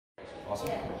Awesome.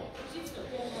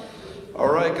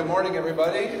 All right, good morning,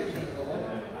 everybody.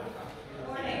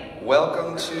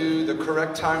 Welcome to the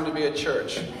correct time to be at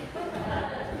church.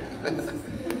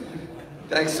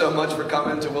 Thanks so much for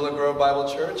coming to Willow Grove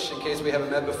Bible Church. In case we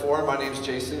haven't met before, my name's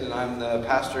Jason, and I'm the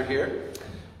pastor here.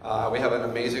 We have an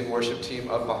amazing worship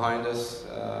team up behind us,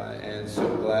 and so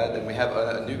glad. And we have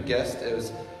a new guest. It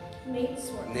was Nate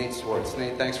Swartz.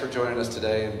 Nate, thanks for joining us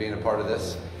today and being a part of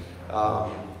this.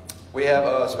 We have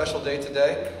a special day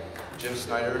today. Jim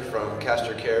Snider from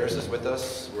Castor Cares is with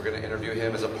us. We're going to interview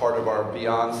him as a part of our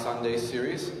Beyond Sunday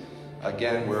series.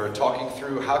 Again, we're talking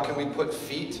through how can we put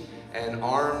feet and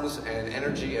arms and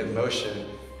energy and motion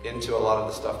into a lot of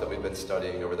the stuff that we've been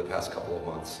studying over the past couple of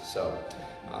months. So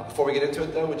before we get into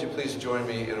it, though, would you please join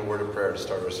me in a word of prayer to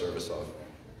start our service off?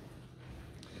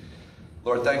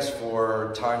 Lord, thanks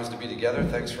for times to be together.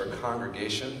 Thanks for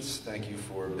congregations. Thank you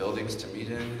for buildings to meet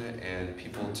in and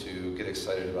people to get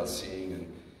excited about seeing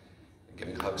and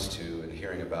giving hugs to and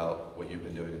hearing about what you've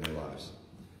been doing in their lives.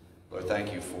 Lord,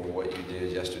 thank you for what you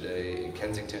did yesterday in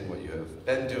Kensington, what you have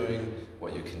been doing,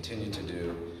 what you continue to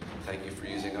do. Thank you for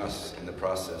using us in the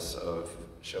process of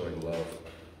showing love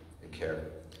and care.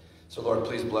 So Lord,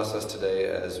 please bless us today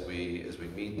as we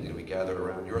meet and we gather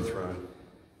around your throne.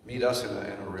 Meet us in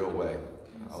a real way.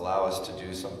 Allow us to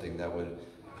do something that would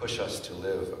push us to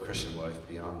live a Christian life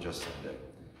beyond just Sunday.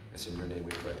 It's in your name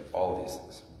we pray all of these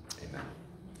things. Amen.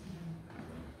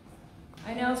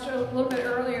 I announced a little bit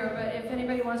earlier, but if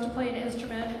anybody wants to play an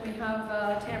instrument, we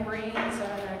have tambourines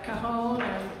and a cajon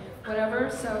and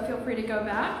whatever, so feel free to go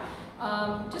back.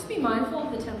 Just be mindful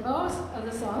of the tempos of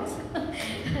the songs.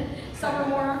 Some are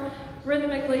more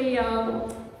rhythmically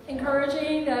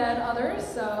encouraging than others,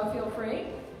 so feel free.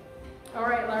 All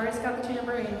right, Larry's got the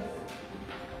tambourine.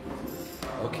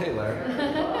 Okay, Larry.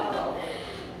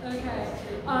 Okay.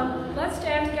 Let's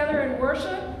stand together and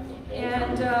worship.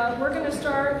 And we're going to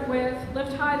start with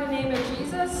Lift High the Name of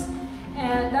Jesus.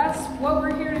 And that's what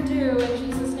we're here to do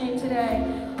in Jesus' name today.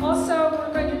 Also,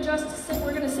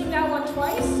 we're going to sing that one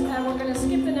twice, and we're going to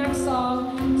skip the next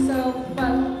song.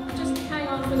 But just hang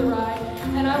on for the ride.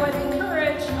 And I would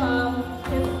encourage,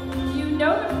 if you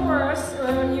know the chorus,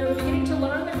 or you're beginning to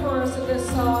learn the chorus of this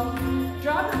song,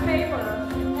 drop your paper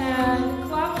and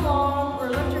clap along or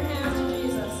lift your hands to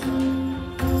Jesus.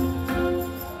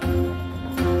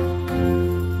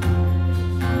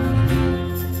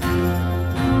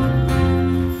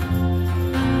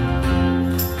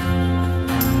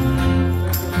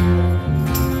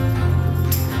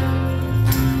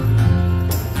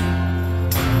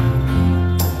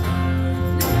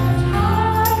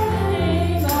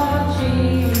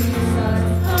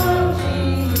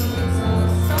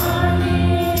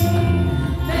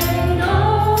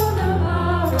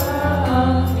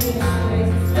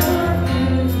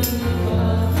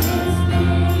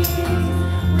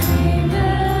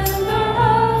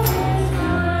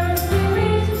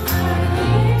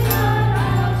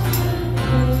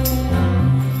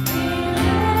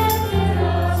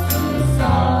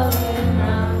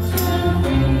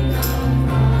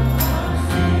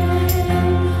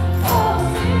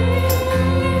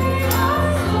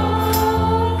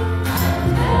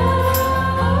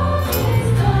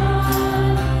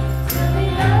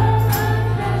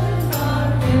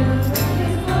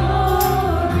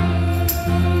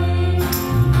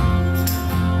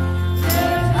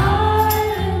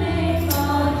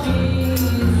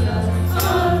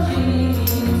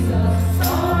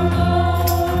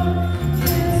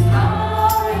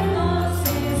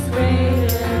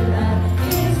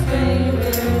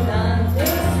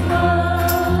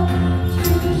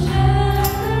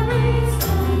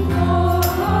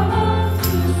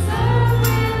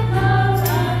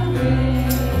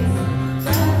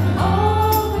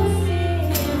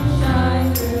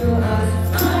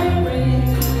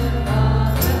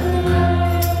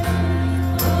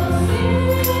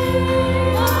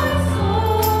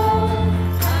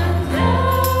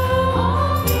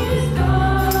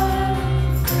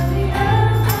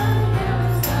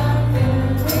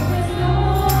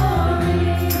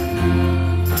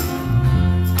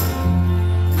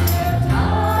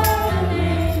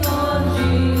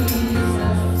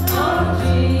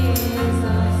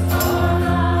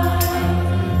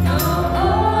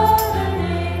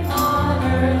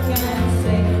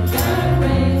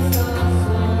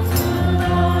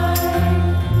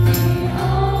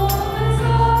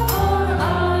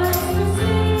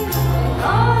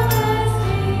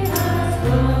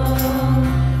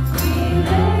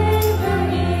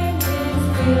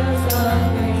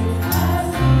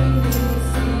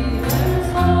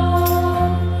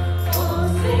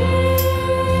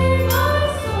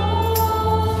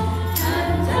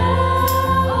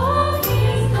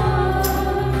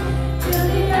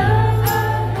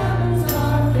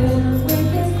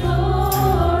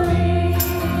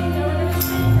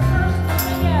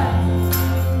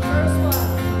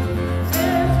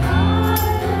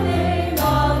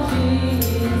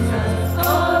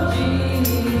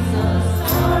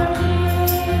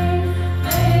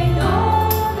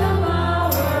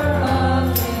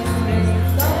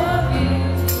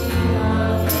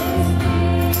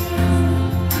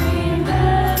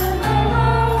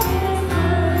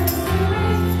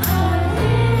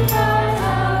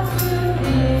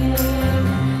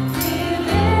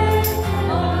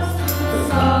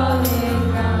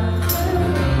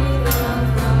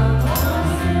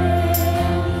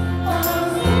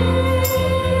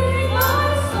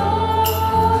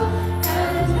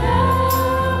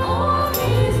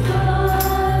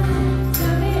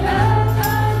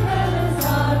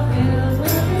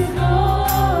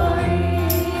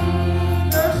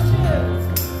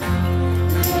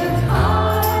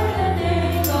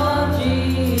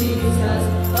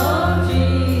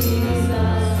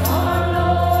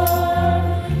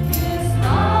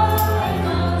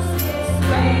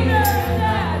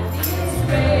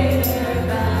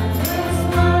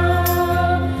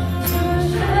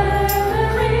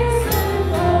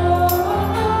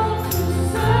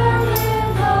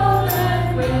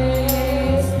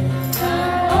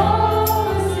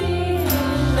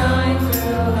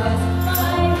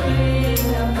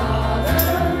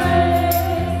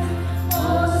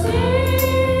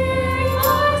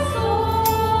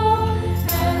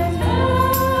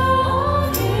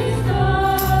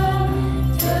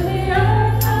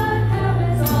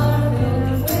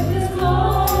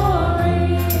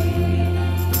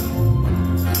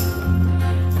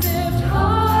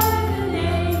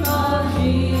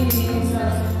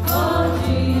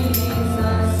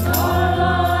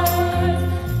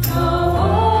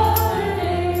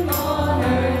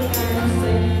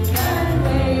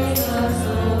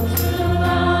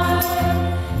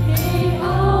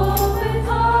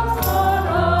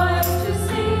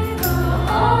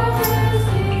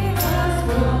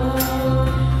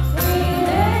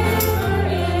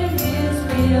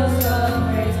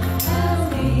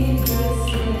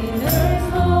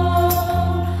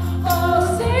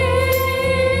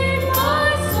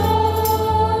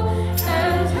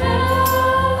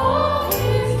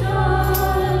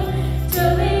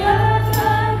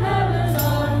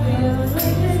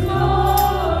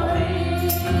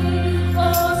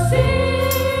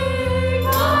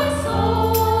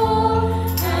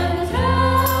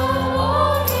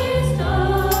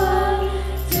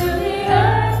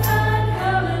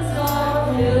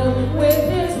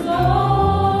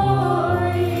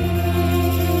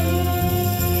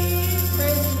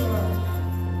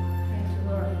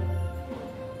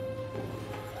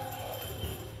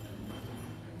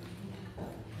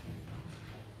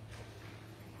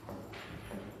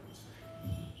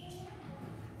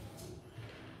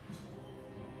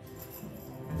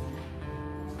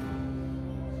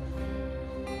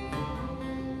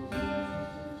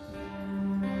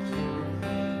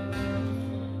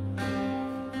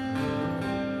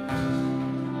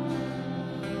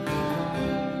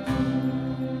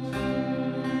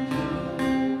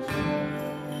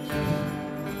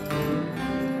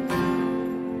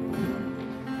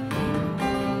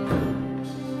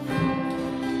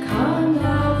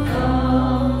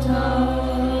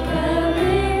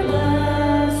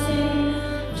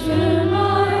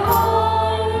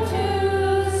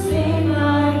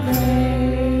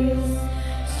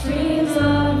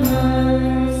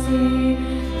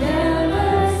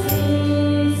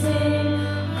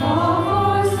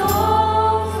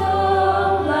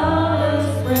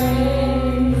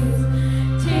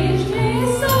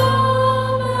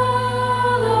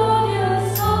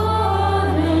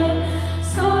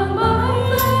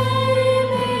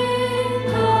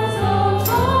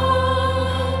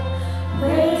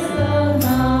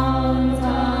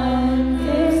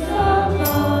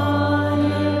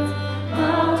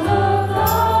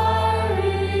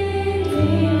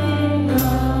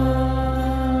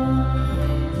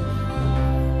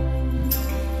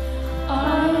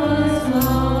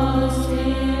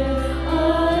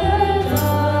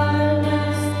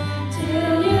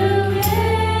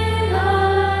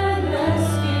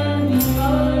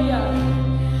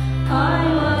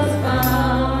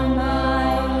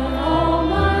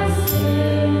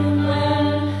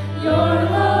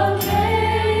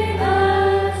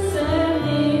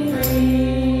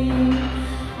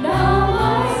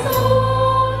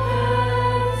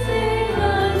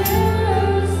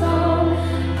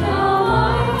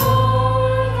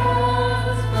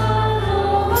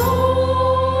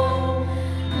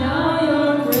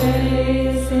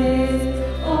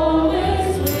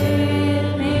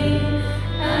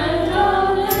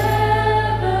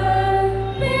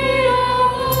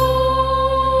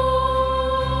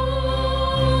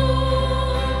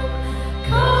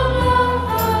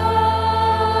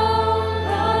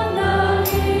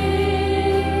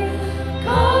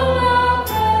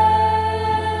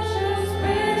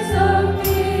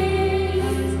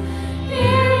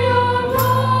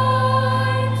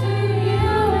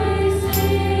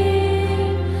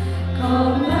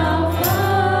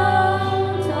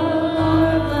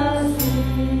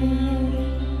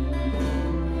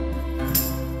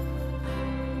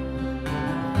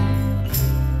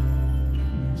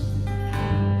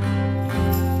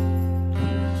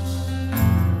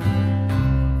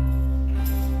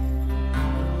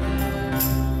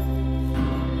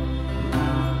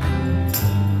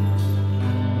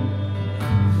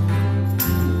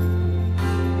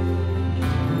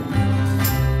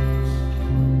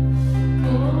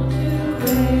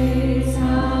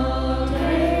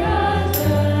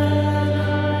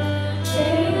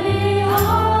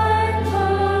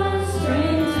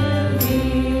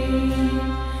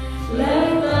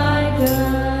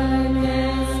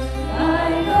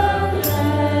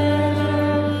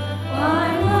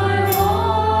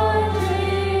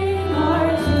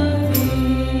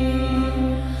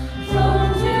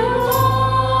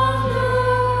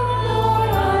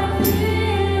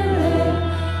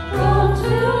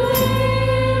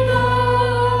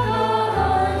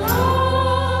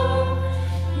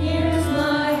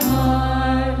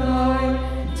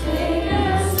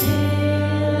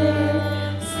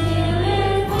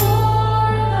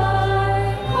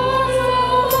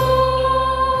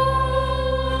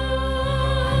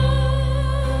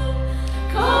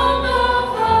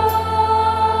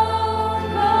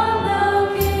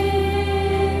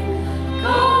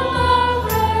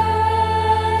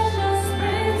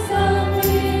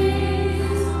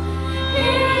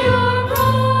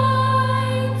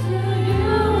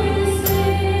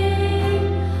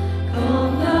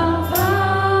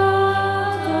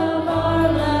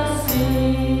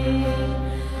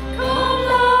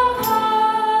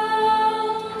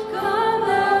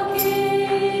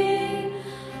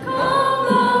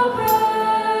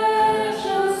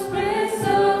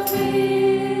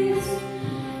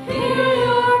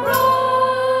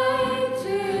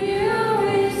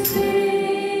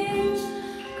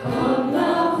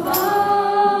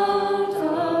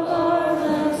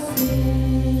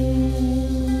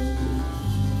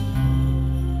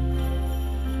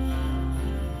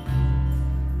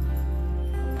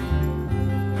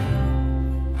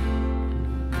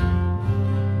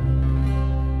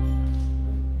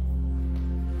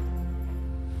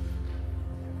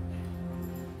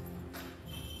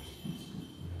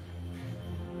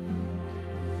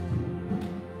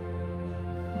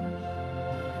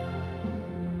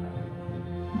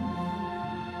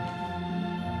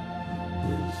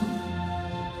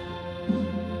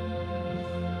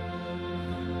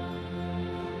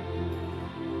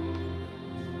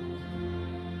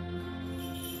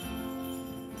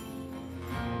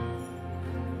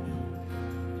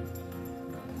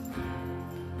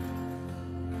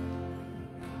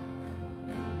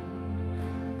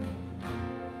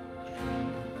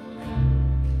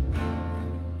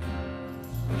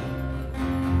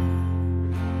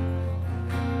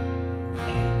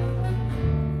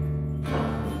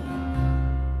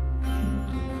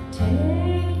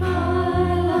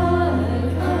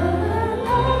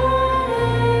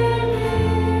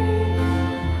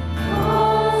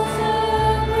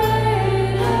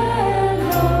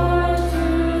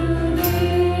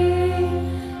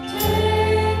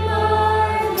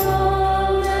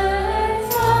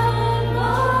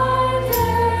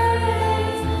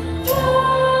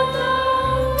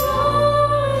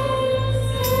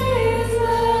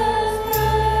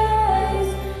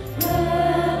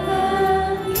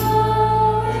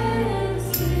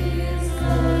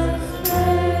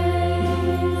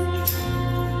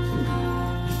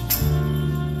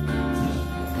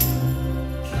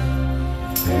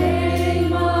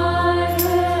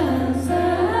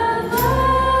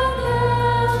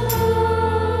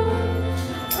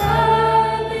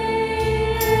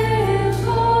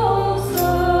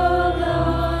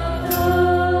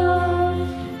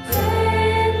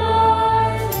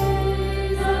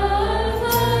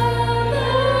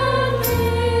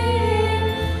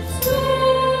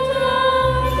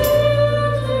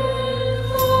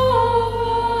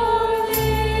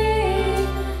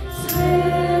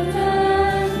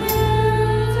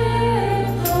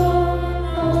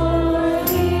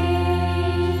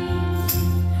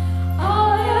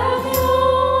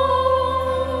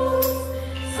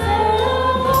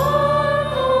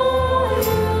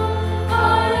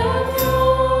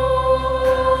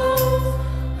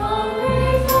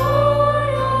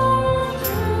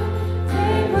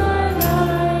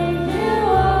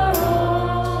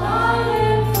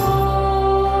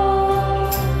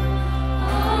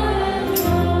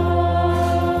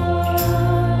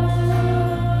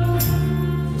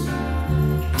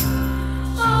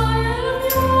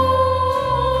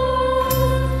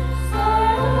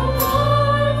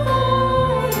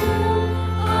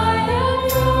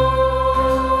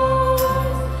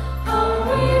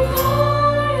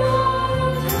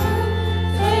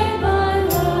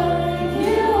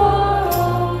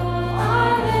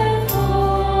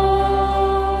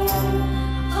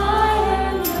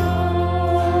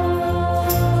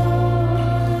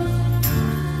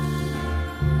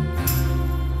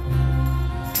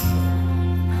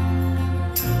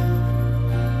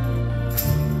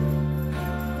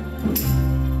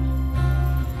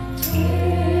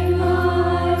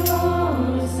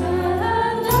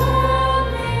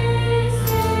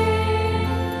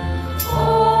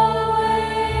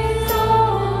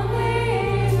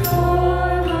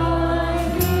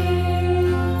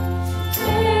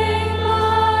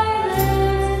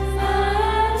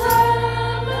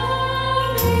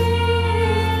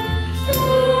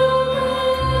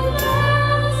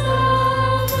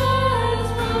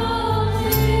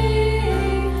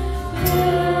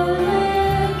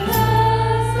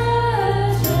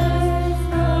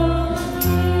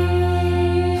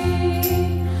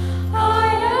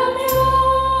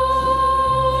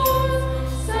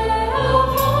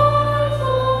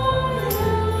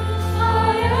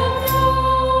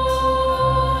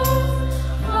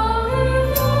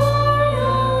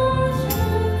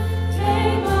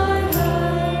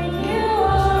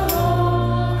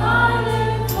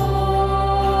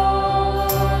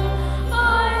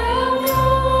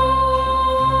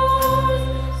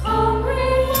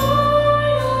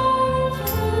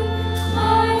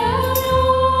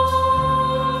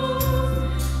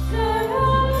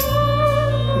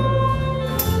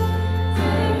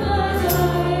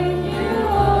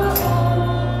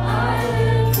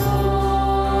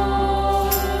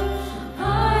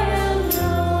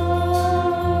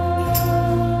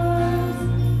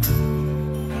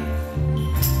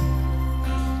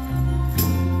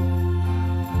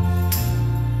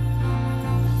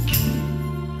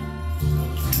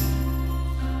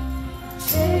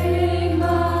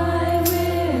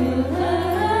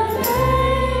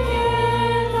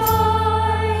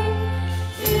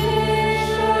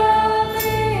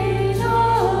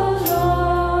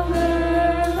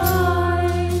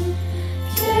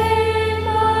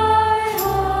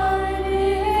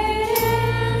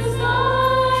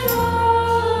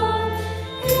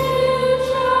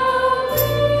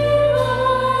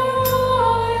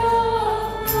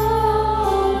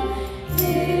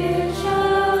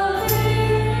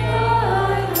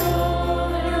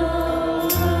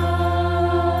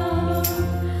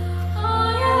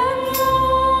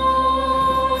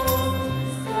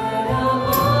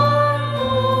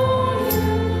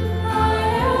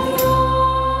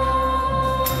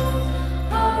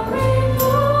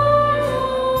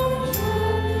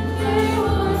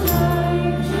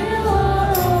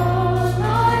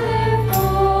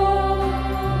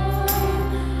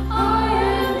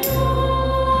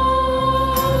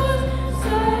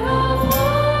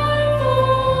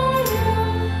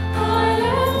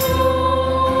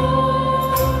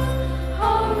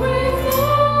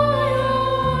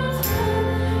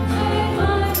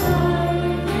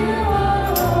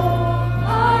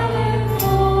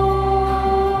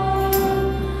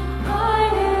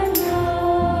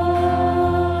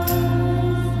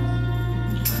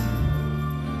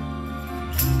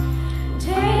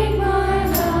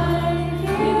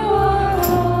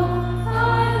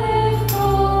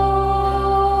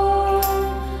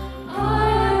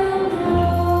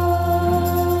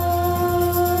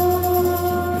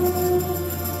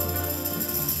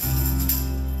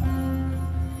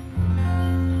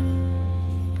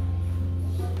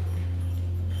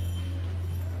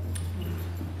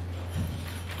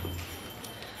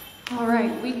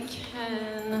 we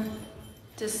can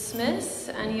dismiss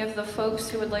any of the folks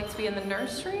who would like to be in the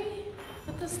nursery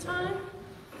at this time.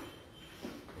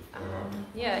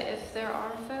 Yeah, if there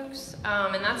are folks.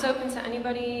 And that's open to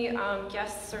anybody.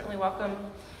 Guests certainly welcome.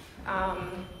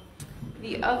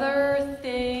 The other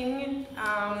thing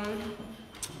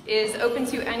is open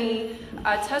to any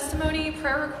testimony,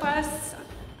 prayer requests.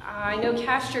 I know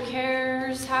Cast Your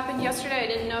Cares happened yesterday. I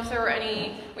didn't know if there were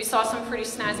any. We saw some pretty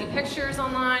snazzy pictures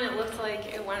online. It looked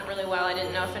like it went really well. I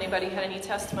didn't know if anybody had any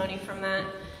testimony from that.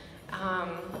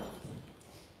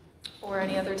 Or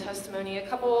any other testimony. A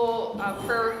couple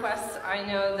prayer requests I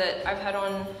know that I've had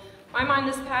on my mind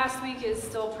this past week is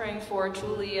still praying for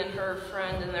Julie and her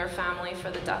friend and their family, for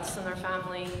the deaths in their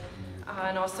family,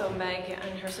 and also Meg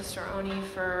and her sister Oni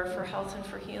for health and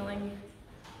for healing.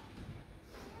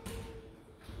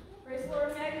 Praise the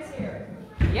Lord, Meg is here.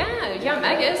 Yeah,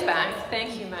 Meg is back.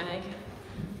 Thank you, Meg,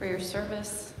 for your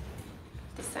service.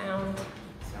 The sound.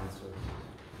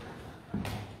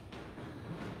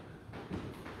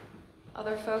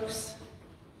 Other folks?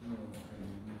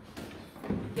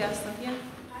 Yes, Cynthia?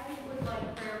 I would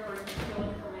like prayer for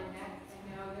healing for my neck. I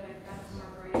know that I've got some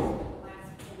arthritis. The last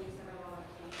couple weeks I've had a lot of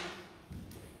pain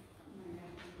in my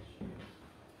neck.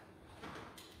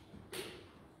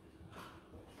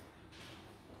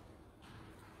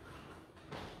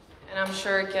 And I'm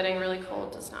sure getting really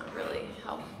cold does not really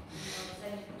help.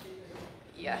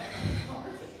 Yeah.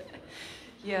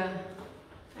 Yeah.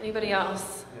 Anybody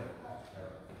else?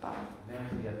 Bob?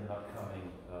 Nancy has an upcoming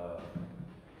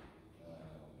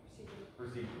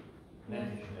procedure.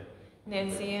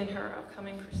 Nancy and her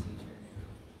upcoming procedure.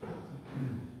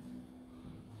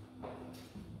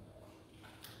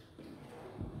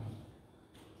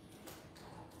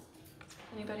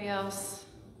 Anybody else?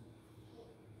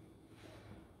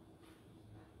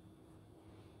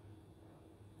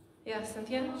 Yeah,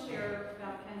 Cynthia? I'll share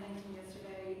about Kensington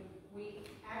yesterday. We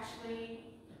actually,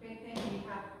 big thing, we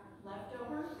have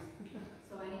leftovers.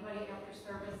 So anybody after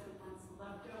service that wants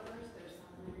leftovers, there's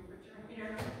some in the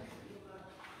refrigerator.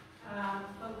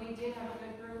 But we did have a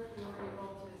good group. We were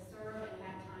able to serve and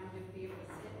had time to be able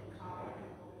to sit and talk and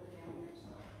hold it down there.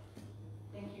 So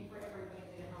thank you for everybody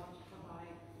that helped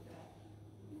provide that.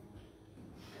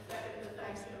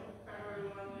 Thank you for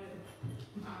everyone that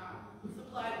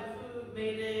supplied the food,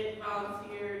 made it,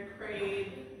 volunteered,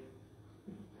 prayed.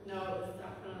 No, it was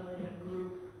definitely a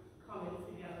group coming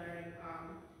together, and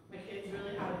my kids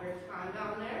really had a great time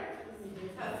down there. They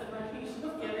tested my patience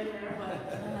getting there,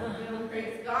 but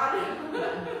praise God.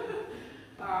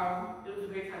 It was a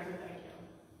great time, so thank you.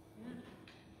 Yeah.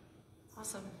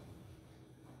 Awesome.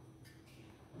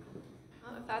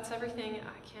 Well, if that's everything,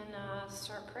 I can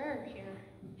start prayer here.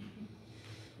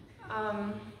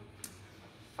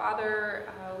 Father,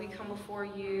 we come before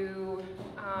you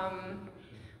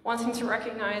wanting to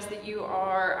recognize that you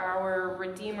are our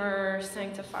Redeemer,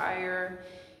 Sanctifier,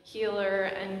 Healer,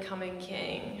 and coming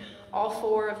King. All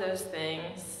four of those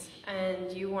things.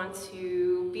 And you want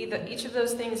to be each of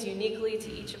those things uniquely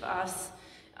to each of us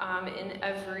in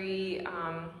every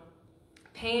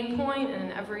pain point and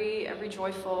in every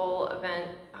joyful event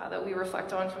that we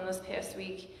reflect on from this past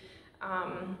week.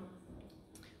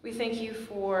 We thank you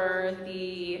for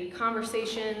the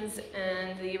conversations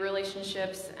and the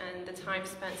relationships and the time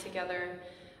spent together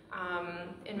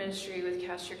in ministry with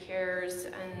Cast Your Cares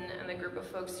and the group of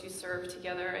folks who serve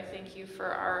together. I thank you for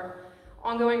our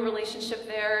ongoing relationship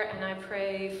there, and I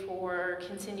pray for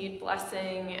continued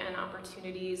blessing and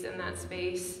opportunities in that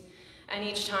space. And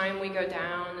each time we go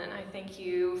down, and I thank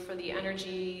you for the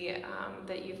energy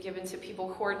that you've given to people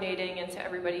coordinating and to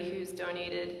everybody who's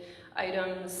donated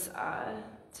items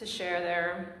to share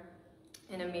there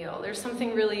in a meal. There's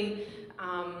something really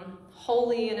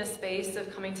holy in a space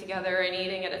of coming together and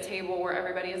eating at a table where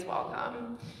everybody is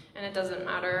welcome. And it doesn't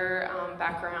matter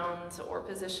background or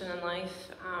position in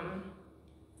life.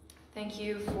 Thank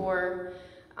you for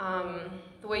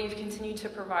the way you've continued to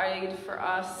provide for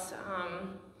us.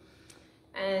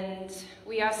 And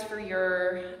we ask for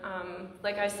your,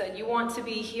 like I said, you want to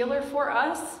be healer for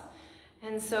us.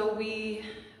 And so we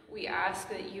ask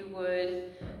that you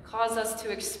would cause us to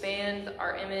expand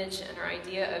our image and our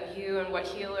idea of you and what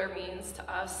healer means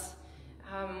to us.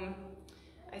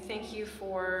 I thank you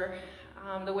for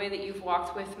the way that you've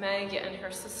walked with Meg and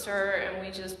her sister, and we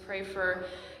just pray for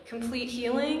complete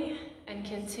healing and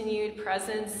continued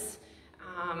presence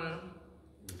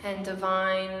and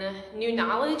divine new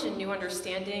knowledge and new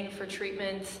understanding for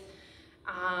treatment,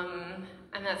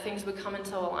 and that things would come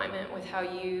into alignment with how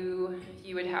you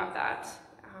would have that.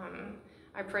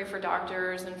 I pray for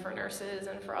doctors and for nurses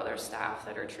and for other staff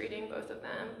that are treating both of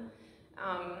them.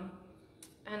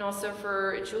 And also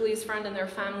for Julie's friend and their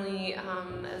family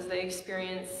as they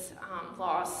experience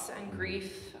loss and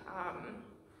grief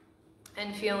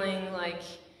and feeling like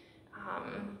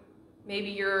maybe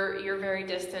you're very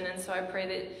distant. And so I pray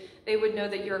that they would know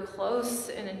that you're close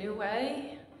in a new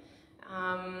way,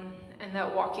 and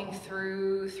that walking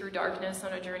through darkness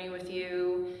on a journey with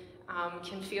you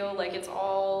can feel like it's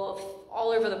all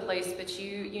over the place, but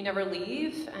you never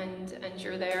leave, and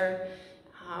you're there.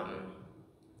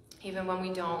 Even when we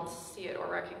don't see it or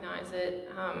recognize it.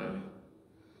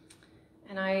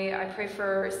 And I pray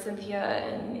for Cynthia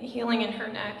and healing in her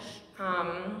neck.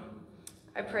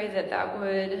 I pray that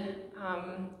would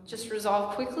just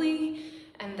resolve quickly,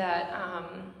 and that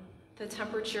the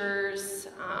temperatures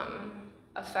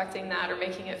affecting that or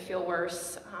making it feel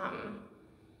worse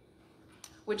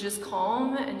would just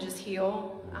calm and just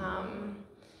heal.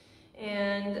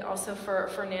 And also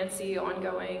for Nancy,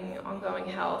 ongoing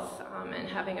health, and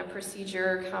having a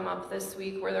procedure come up this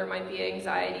week where there might be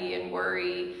anxiety and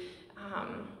worry.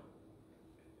 And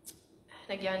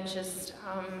again, just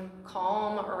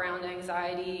calm around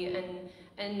anxiety,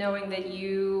 and knowing that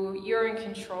you're in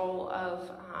control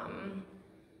of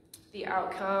the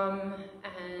outcome,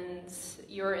 and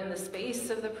you're in the space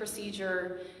of the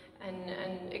procedure,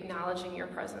 and acknowledging your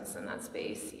presence in that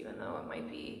space, even though it might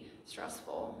be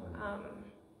stressful.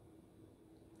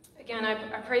 Again,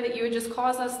 I pray that you would just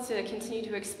cause us to continue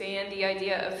to expand the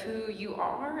idea of who you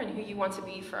are and who you want to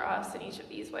be for us in each of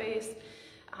these ways.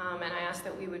 And I ask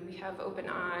that we would have open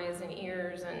eyes and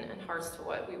ears and hearts to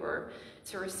what we were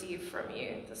to receive from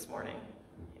you this morning.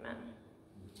 Amen.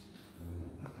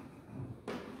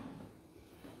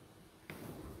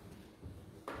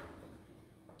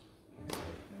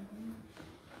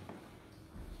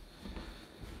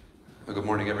 Well, good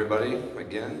morning, everybody,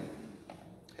 again.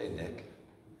 Hey, Nick.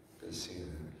 Good to see you.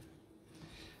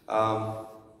 Our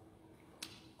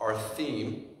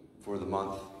theme for the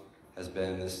month has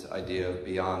been this idea of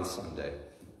Beyond Sunday.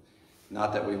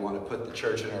 Not that we want to put the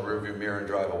church in our rearview mirror and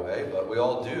drive away, but we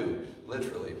all do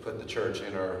literally put the church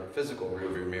in our physical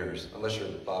rearview mirrors, unless you're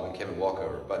Bob and Kim and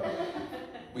Walkover. But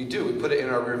we do. We put it in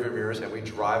our rearview mirrors and we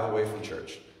drive away from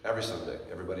church every Sunday.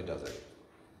 Everybody does it.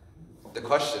 The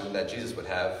question that Jesus would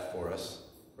have for us,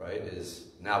 right, is,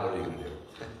 now what are you going to do?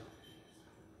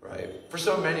 Right? For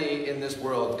so many in this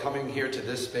world, coming here to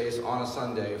this space on a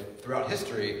Sunday throughout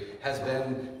history has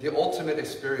been the ultimate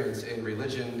experience in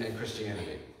religion and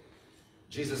Christianity.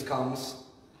 Jesus comes,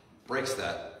 breaks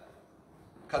that,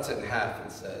 cuts it in half,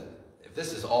 and said, if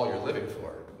this is all you're living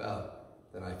for, well,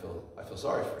 then I feel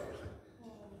sorry for you.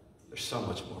 There's so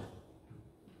much more.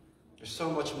 There's so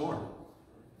much more.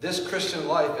 This Christian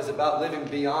life is about living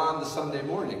beyond the Sunday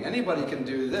morning. Anybody can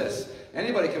do this.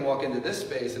 Anybody can walk into this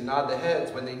space and nod their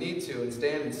heads when they need to and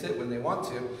stand and sit when they want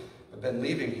to. But then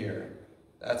leaving here,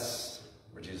 that's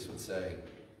where Jesus would say,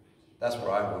 that's where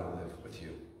I want to live with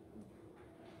you.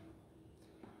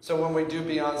 So when we do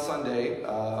Beyond Sunday,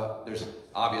 there's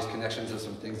obvious connections of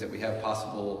some things that we have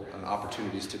possible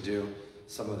opportunities to do.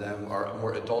 Some of them are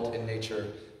more adult in nature.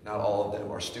 Not all of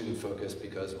them are student-focused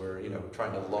because we're,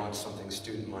 trying to launch something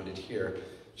student-minded here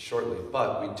shortly.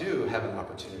 But we do have an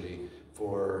opportunity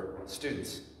for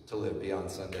students to live beyond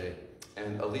Sunday.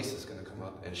 And Elise is going to come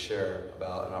up and share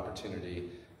about an opportunity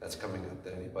that's coming up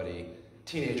that anybody,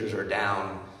 teenagers are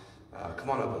down, come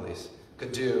on up, Elise,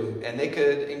 could do. And they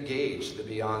could engage the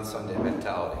beyond Sunday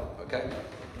mentality, okay?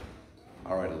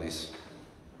 All right, Elise.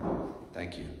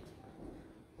 Thank you.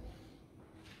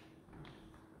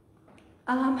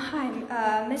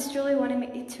 Hi, Miss Julie wanted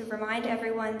me to remind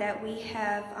everyone that we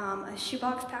have a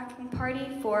shoebox packing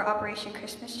party for Operation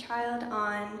Christmas Child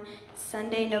on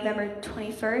Sunday, November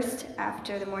 21st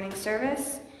after the morning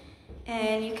service.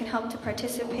 And you can help to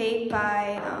participate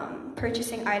by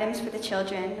purchasing items for the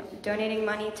children, donating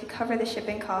money to cover the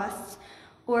shipping costs,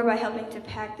 or by helping to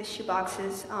pack the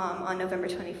shoeboxes on November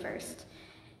 21st.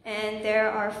 And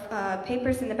there are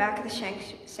papers in the back of the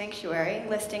sanctuary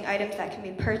listing items that can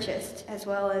be purchased, as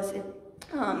well as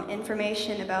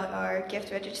information about our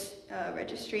gift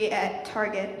registry at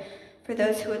Target for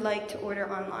those who would like to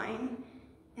order online.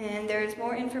 And there is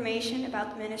more information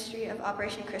about the ministry of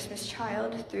Operation Christmas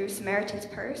Child through Samaritan's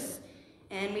Purse.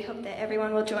 And we hope that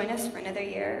everyone will join us for another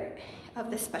year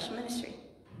of this special ministry.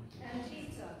 And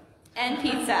pizza. And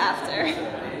pizza after.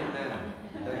 Amen.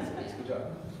 Thanks. Good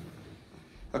job.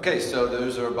 Okay, so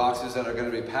those are boxes that are going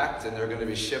to be packed, and they're going to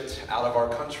be shipped out of our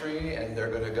country, and they're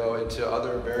going to go into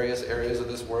other various areas of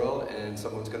this world, and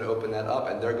someone's going to open that up,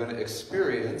 and they're going to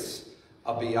experience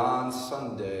a Beyond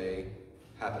Sunday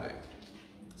happening.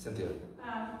 Cynthia.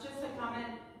 Just a comment,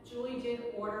 Julie did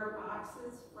order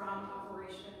boxes from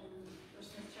Operation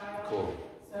Christmas Child. Cool.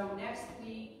 So next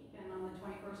week and on the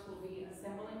 21st, we'll be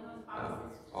assembling those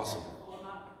boxes. Awesome. Pull them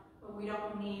up, but we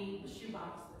don't need the shoe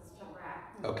boxes to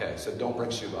wrap. Okay, so don't bring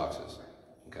shoe boxes.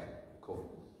 Okay,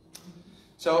 cool.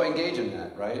 So engage in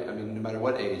that, right? I mean, no matter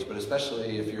what age, but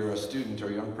especially if you're a student or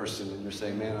a young person and you're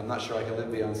saying, man, I'm not sure I can live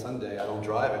beyond Sunday. I don't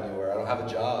drive anywhere. I don't have a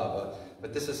job.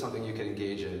 But this is something you can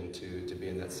engage in to be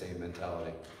in that same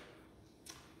mentality.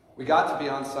 We got to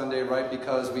Beyond Sunday, right,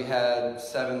 because we had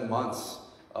 7 months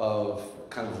of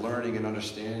kind of learning and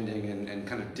understanding and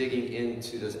kind of digging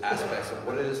into those aspects of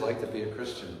what it is like to be a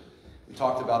Christian. We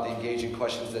talked about the engaging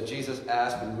questions that Jesus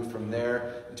asked. We moved from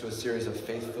there into a series of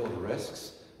faith-filled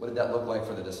risks. What did that look like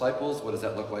for the disciples? What does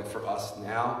that look like for us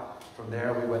now? From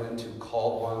there, we went into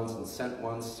Called Ones and Sent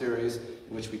Ones series,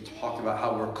 in which we talked about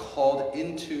how we're called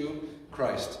into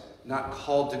Christ, not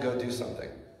called to go do something.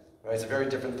 Right? It's a very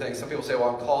different thing. Some people say,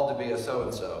 well, I'm called to be a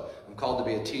so-and-so. I'm called to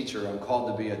be a teacher. I'm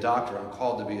called to be a doctor. I'm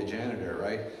called to be a janitor,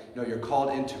 right? No, you're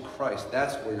called into Christ.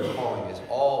 That's where your calling is,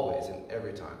 always and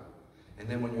every time. And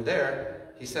then when you're there,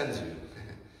 he sends you.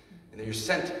 And then you're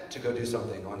sent to go do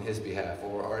something on his behalf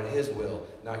or in his will,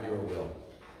 not your will.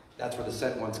 That's where the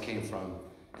sent ones came from.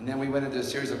 And then we went into a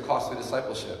series of costly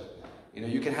discipleship. You know,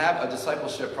 you can have a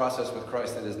discipleship process with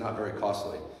Christ that is not very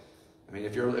costly. I mean,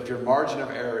 if your margin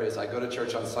of error is I go to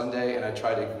church on Sunday and I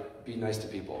try to be nice to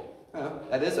people,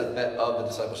 that is a bet of the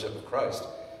discipleship of Christ,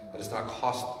 but it's not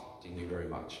costing you very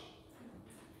much.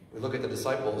 We look at the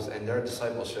disciples, and their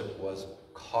discipleship was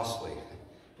costly.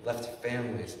 Left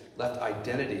families, left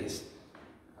identities,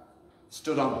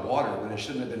 stood on water when it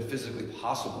shouldn't have been physically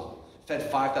possible, fed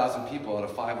 5,000 people out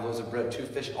of 5 loaves of bread, 2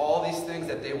 fish, all these things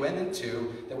that they went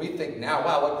into that we think now,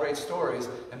 wow, what great stories.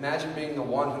 Imagine being the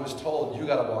one who was told, you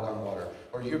got to walk on water.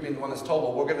 Or you being the one that's told,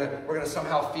 well, we're gonna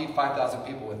somehow feed 5,000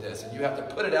 people with this. And you have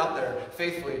to put it out there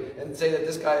faithfully and say that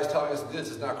this guy is telling us this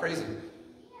is not crazy.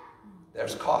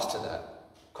 There's cost to that.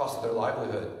 Cost of their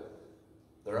livelihood,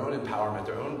 their own empowerment,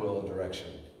 their own will and direction.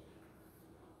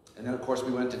 And then, of course,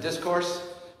 we went to discourse,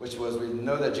 which was we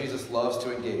know that Jesus loves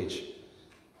to engage.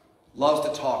 Loves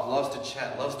to talk, loves to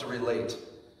chat, loves to relate.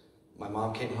 My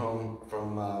mom came home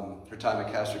from her time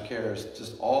at Castor Cares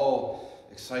just all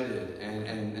excited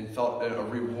and felt a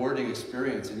rewarding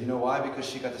experience. And you know why? Because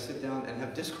she got to sit down and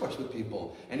have discourse with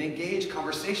people and engage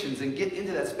conversations and get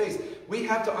into that space. We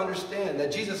have to understand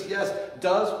that Jesus, yes,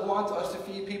 does want us to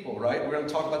feed people, right? We're going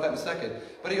to talk about that in a second.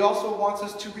 But he also wants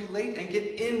us to relate and get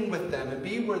in with them and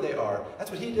be where they are.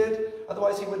 That's what he did.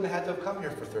 Otherwise, he wouldn't have had to have come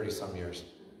here for 30-some years.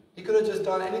 He could have just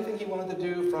done anything he wanted to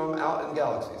do from out in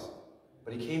galaxies.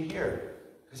 But he came here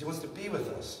because he wants to be with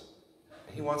us.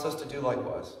 And he wants us to do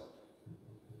likewise.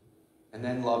 And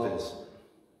then love is.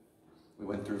 We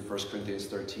went through 1 Corinthians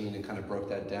 13 and kind of broke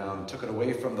that down, took it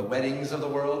away from the weddings of the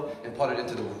world and put it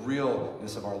into the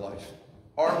realness of our life.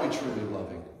 Are we truly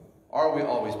loving? Are we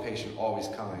always patient, always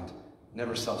kind,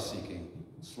 never self-seeking,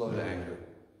 slow to anger?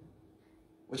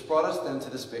 Which brought us then to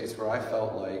the space where I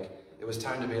felt like it was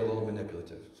time to be a little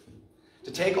manipulative.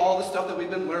 To take all the stuff that we've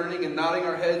been learning and nodding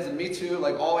our heads, and me too,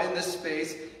 like all in this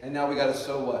space, and now we got to,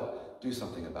 so what? Do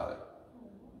something about it.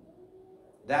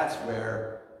 That's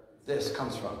where this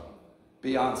comes from.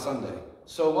 Beyond Sunday.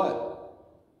 So what?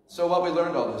 So what we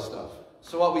learned all this stuff?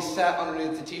 So what we sat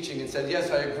underneath the teaching and said, yes,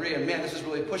 I agree, and man, this is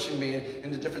really pushing me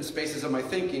into different spaces of my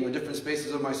thinking or different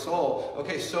spaces of my soul.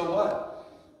 Okay, so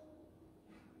what?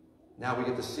 Now we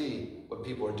get to see what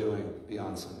people are doing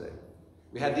beyond Sunday.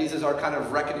 We had these as our kind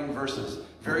of reckoning verses.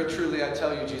 Very truly, I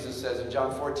tell you, Jesus says in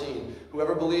John 14,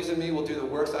 whoever believes in me will do the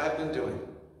works I have been doing.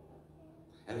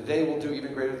 And they will do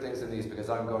even greater things than these because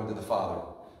I'm going to the Father.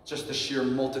 Just the sheer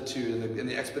multitude and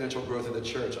the exponential growth of the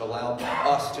church allowed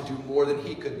us to do more than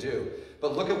he could do.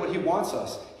 But look at what he wants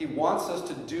us. He wants us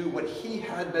to do what he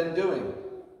had been doing.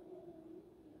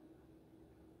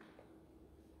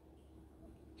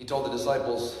 He told the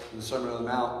disciples in the Sermon on the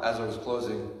Mount as I was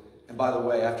closing, and by the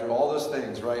way, after all those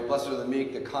things, right? Blessed are the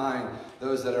meek, the kind,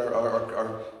 those that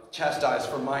are chastised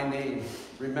for my name.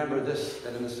 Remember this,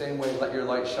 that in the same way, let your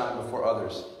light shine before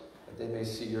others, that they may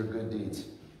see your good deeds.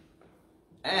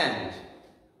 And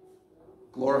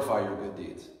glorify your good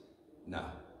deeds. No.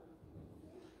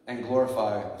 And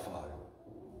glorify the Father.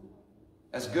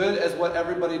 As good as what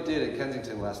everybody did at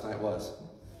Kensington last night was,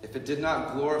 if it did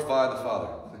not glorify the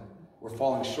Father, we're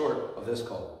falling short of this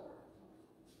call.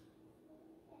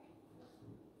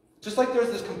 Just like there's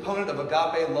this component of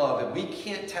agape love that we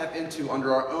can't tap into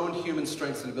under our own human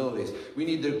strengths and abilities. We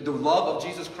need the love of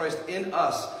Jesus Christ in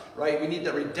us, right? We need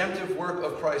the redemptive work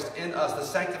of Christ in us, the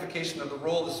sanctification of the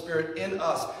role of the Spirit in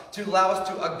us to allow us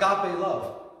to agape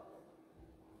love.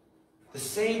 The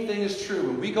same thing is true.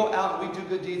 When we go out and we do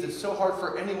good deeds, it's so hard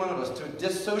for any one of us to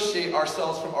dissociate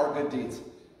ourselves from our good deeds.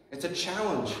 It's a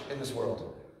challenge in this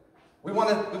world. We want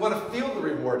to feel the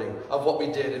rewarding of what we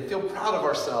did and feel proud of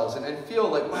ourselves and feel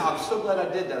like, wow, I'm so glad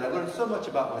I did that. I learned so much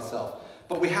about myself.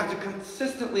 But we have to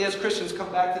consistently, as Christians,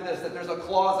 come back to this, that there's a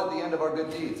clause at the end of our good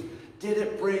deeds. Did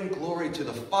it bring glory to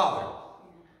the Father?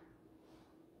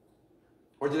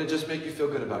 Or did it just make you feel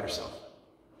good about yourself?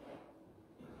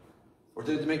 Or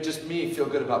did it make just me feel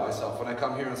good about myself when I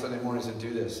come here on Sunday mornings and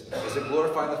do this? Is it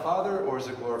glorifying the Father or is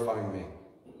it glorifying me?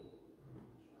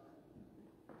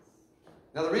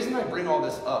 Now, the reason I bring all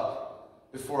this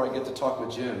up before I get to talk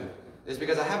with Jim is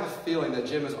because I have a feeling that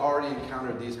Jim has already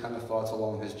encountered these kind of thoughts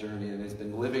along his journey and has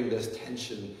been living this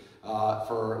tension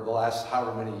for the last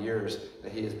however many years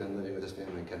that he has been living with his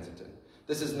family in Kensington.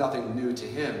 This is nothing new to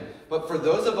him. But for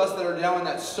those of us that are now in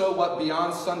that so what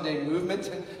beyond Sunday movement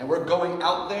and we're going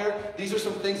out there, these are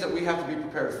some things that we have to be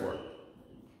prepared for.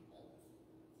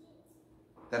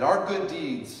 That our good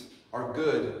deeds are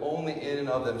good only in and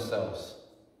of themselves.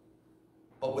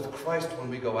 But with Christ, when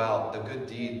we go out, the good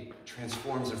deed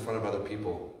transforms in front of other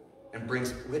people and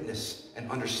brings witness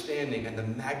and understanding and the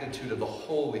magnitude of the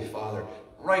Holy Father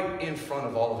right in front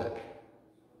of all of it.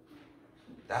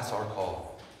 That's our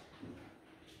call.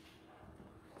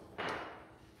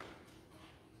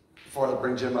 Before I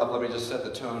bring Jim up, let me just set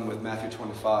the tone with Matthew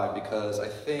 25, because I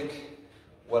think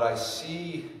what I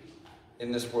see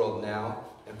in this world now,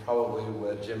 and probably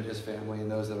what Jim and his family and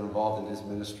those that are involved in his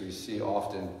ministry see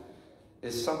often,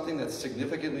 is something that's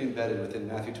significantly embedded within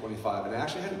Matthew 25. And I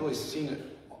actually hadn't really seen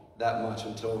it that much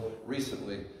until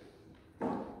recently.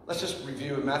 Let's just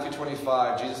review. In Matthew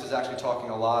 25, Jesus is actually talking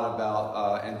a lot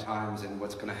about end times and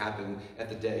what's going to happen at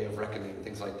the day of reckoning and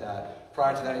things like that.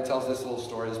 Prior to that, he tells this little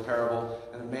story, this parable,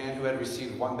 and a man who had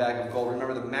received one bag of gold.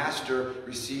 Remember, the master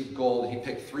received gold. He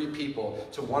picked 3 people.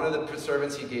 To one of the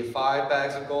servants, he gave 5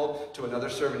 bags of gold. To another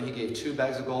servant, he gave 2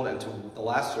 bags of gold. And to the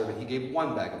last servant, he gave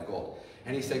 1 bag of gold.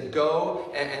 And he said,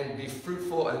 go and be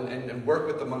fruitful and work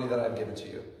with the money that I've given to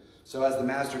you. So as the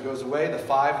master goes away, the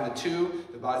 5 and the 2,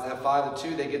 the guys that have 5 and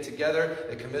 2, they get together,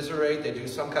 they commiserate, they do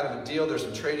some kind of a deal, there's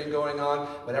some trading going on.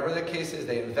 Whatever the case is,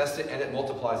 they invest it and it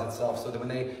multiplies itself. So that when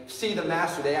they see the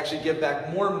master, they actually give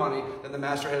back more money than the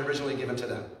master had originally given to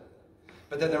them.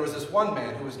 But then there was this one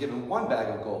man who was given 1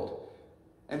 bag of gold.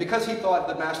 And because he thought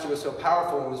the master was so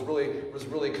powerful and was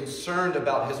really concerned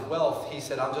about his wealth, he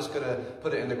said, I'm just going to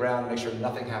put it in the ground and make sure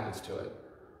nothing happens to it.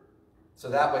 So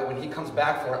that way, when he comes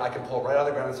back for it, I can pull it right out of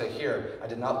the ground and say, here, I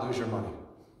did not lose your money.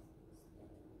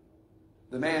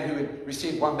 The man who had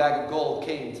received 1 bag of gold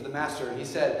came to the master and he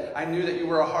said, I knew that you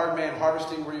were a hard man,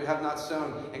 harvesting where you have not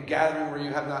sown and gathering where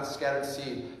you have not scattered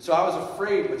seed. So I was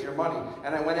afraid with your money,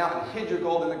 and I went out and hid your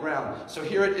gold in the ground. So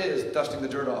here it is, dusting the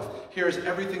dirt off. Here is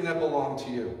everything that belonged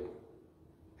to you.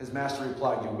 His master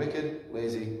replied, you wicked,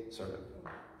 lazy servant.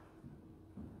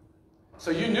 So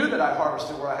you knew that I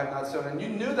harvested where I have not sown, and you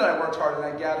knew that I worked hard and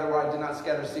I gathered where I did not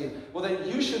scatter seed. Well, then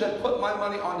you should have put my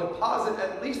money on deposit,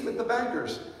 at least with the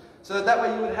bankers, so that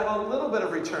way you would have a little bit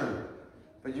of return.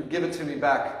 But you give it to me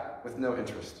back with no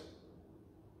interest.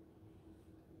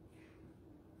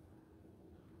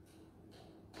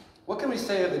 What can we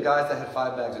say of the guys that had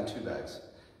 5 bags and 2 bags?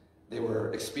 They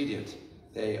were expedient.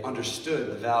 They understood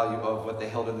the value of what they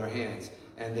held in their hands.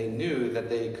 And they knew that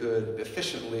they could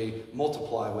efficiently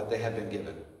multiply what they had been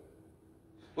given.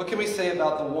 What can we say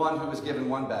about the one who was given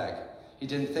 1 bag? He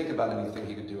didn't think about anything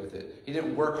he could do with it. He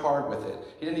didn't work hard with it.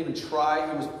 He didn't even try.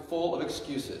 He was full of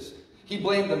excuses. He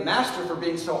blamed the master for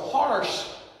being so harsh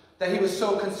that he was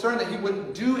so concerned that he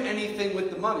wouldn't do anything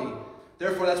with the money.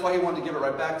 Therefore, that's why he wanted to give it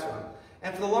right back to him.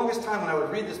 And for the longest time, when I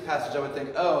would read this passage, I would think,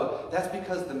 oh, that's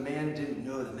because the man didn't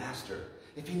know the master.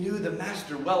 If he knew the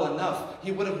master well enough,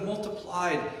 he would have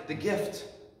multiplied the gift.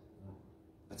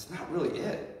 That's not really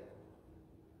it.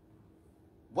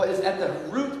 What is at the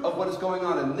root of what is going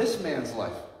on in this man's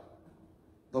life?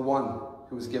 The one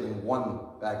who was given 1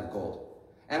 bag of gold.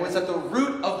 And what's at the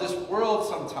root of this world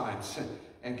sometimes,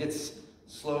 and gets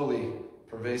slowly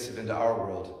pervasive into our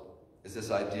world, is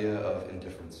this idea of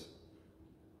indifference.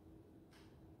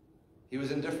 He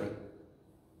was indifferent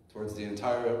towards the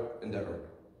entire endeavor.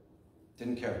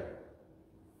 Didn't care.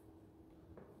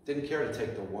 Didn't care to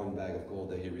take the 1 bag of gold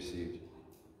that he received,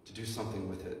 to do something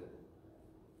with it.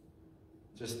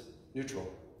 Just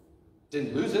neutral.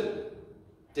 Didn't lose it,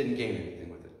 didn't gain anything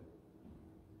with it.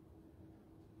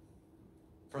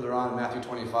 Further on in Matthew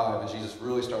 25, as Jesus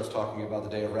really starts talking about the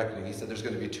day of reckoning, he said there's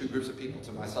going to be 2 groups of people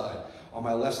to my side. On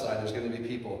my left side, there's going to be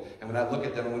people. And when I look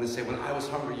at them, I'm going to say, when I was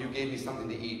hungry, you gave me something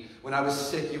to eat. When I was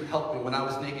sick, you helped me. When I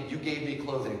was naked, you gave me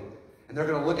clothing. And they're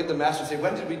going to look at the master and say,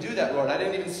 when did we do that, Lord? I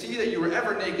didn't even see that you were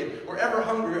ever naked or ever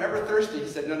hungry or ever thirsty. He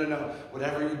said, no.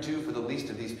 Whatever you do for the least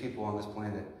of these people on this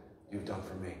planet, you've done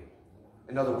for me.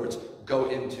 In other words, go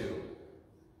into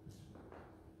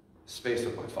space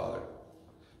with my Father.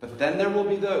 But then there will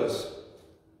be those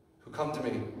who come to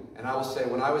me, and I will say,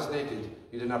 when I was naked,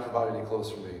 you did not provide any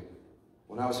clothes for me.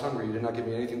 When I was hungry, you did not give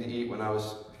me anything to eat. When I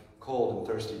was cold and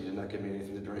thirsty, you did not give me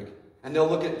anything to drink. And they'll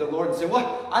look at the Lord and say,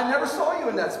 what? I never saw you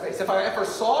in that space. If I ever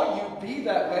saw you be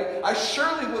that way, I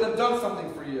surely would have done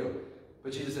something for you.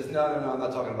 But Jesus says, no, I'm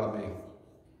not talking about me.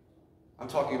 I'm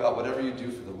talking about whatever you do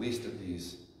for the least of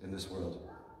these in this world.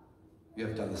 You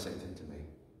have done the same thing to me.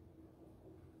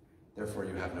 Therefore,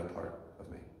 you have no part of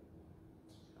me.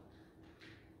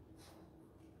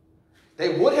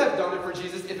 They would have done it for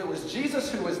Jesus if it was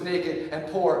Jesus who was naked and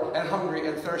poor and hungry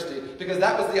and thirsty, because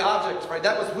that was the object, right?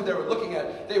 That was who they were looking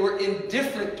at. They were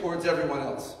indifferent towards everyone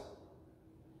else.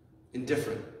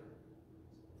 Indifferent.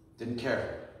 Didn't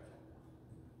care.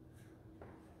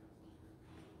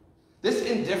 This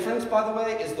indifference, by the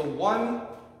way, is the one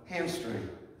hamstring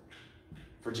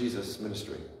for Jesus'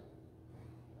 ministry.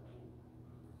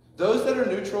 Those that are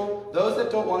neutral, those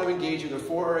that don't want to engage either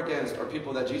for or against, are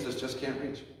people that Jesus just can't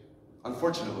reach.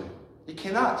 Unfortunately, he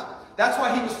cannot. That's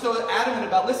why he was so adamant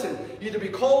about, listen, either be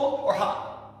cold or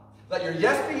hot. Let your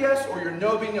yes be yes or your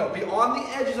no be no. Be on the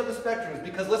edges of the spectrums,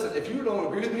 because listen, if you don't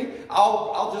agree with me,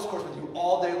 I'll discourse with you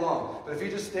all day long. But if you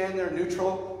just stand there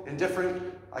neutral, indifferent,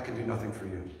 I can do nothing for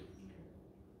you.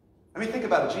 I mean, think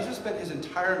about it. Jesus spent his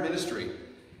entire ministry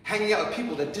hanging out with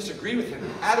people that disagree with him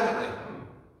adamantly.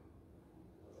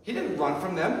 He didn't run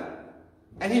from them.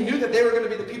 And he knew that they were going to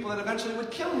be the people that eventually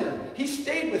would kill him. He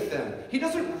stayed with them. He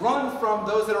doesn't run from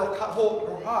those that are cold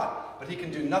or hot, but he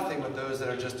can do nothing with those that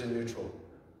are just in neutral,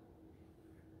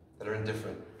 that are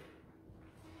indifferent.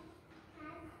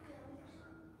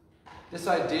 This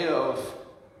idea of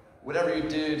whatever you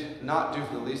did not do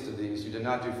for the least of these, you did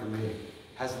not do for me,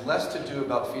 has less to do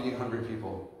about feeding hungry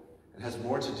people and has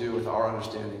more to do with our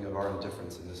understanding of our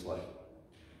indifference in this life.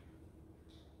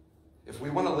 If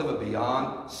we want to live a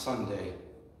beyond Sunday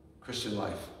Christian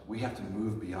life, we have to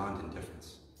move beyond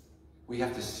indifference. We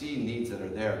have to see needs that are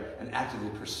there and actively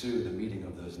pursue the meeting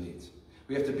of those needs.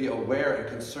 We have to be aware and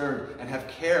concerned and have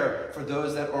care for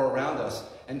those that are around us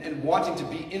and wanting to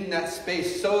be in that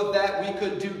space so that we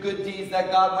could do good deeds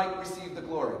that God might receive the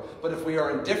glory. But if we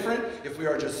are indifferent, if we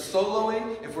are just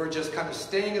soloing, if we're just kind of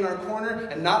staying in our corner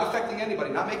and not affecting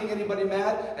anybody, not making anybody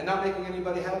mad and not making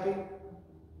anybody happy,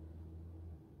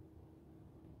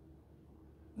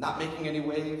 not making any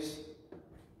waves,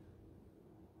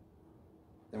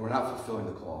 then we're not fulfilling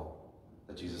the call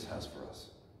that Jesus has for us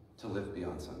to live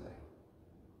beyond Sunday.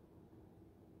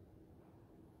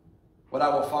 What I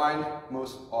will find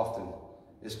most often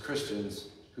is Christians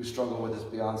who struggle with this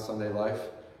beyond Sunday life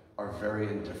are very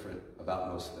indifferent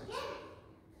about most things.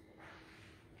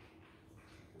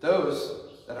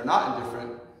 Those that are not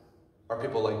indifferent are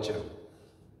people like Jim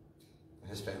and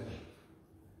his family.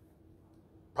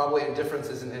 Probably indifference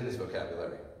isn't in his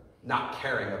vocabulary. Not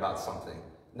caring about something,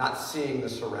 not seeing the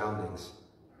surroundings,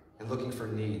 and looking for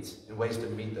needs and ways to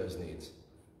meet those needs.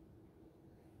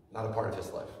 Not a part of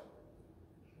his life.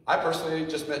 I personally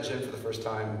just met Jim for the first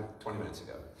time 20 minutes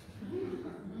ago.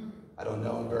 I don't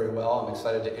know him very well. I'm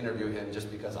excited to interview him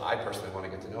just because I personally want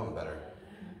to get to know him better.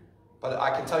 But I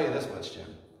can tell you this much, Jim.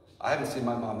 I haven't seen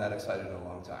my mom that excited in a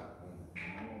long time.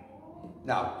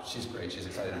 Now, she's great. She's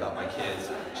excited about my kids.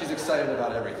 She's excited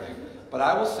about everything. But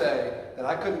I will say that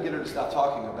I couldn't get her to stop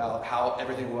talking about how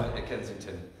everything went at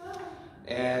Kensington.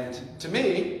 And to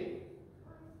me,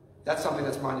 that's something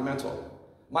that's monumental.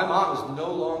 My mom is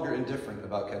no longer indifferent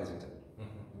about Kensington.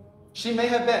 She may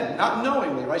have been, not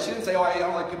knowingly, right? She didn't say, oh, I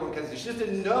don't like people in Kensington. She just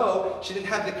didn't know. She didn't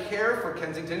have the care for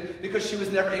Kensington because she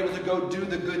was never able to go do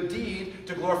the good deed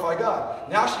to glorify God.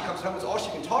 Now she comes home, it's all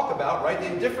she can talk about, right? The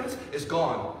indifference is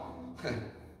gone.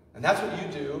 And that's what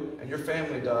you do and your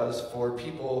family does for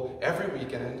people every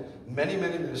weekend, many,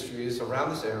 many ministries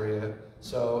around this area.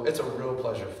 So it's a real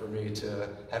pleasure for me to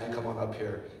have you come on up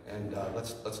here and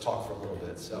let's talk for a little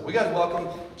bit. So we guys welcome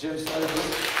Jim Snider.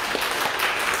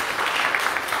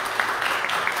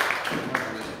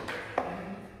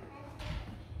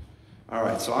 All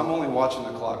right, so I'm only watching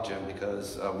the clock, Jim,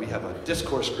 because we have a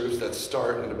discourse group that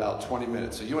start in about 20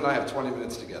 minutes. So you and I have 20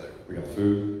 minutes together. We got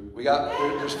food. We got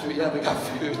food. There's food. Yeah, we got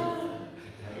food.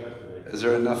 Is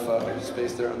there enough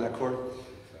space there on that court?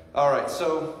 All right,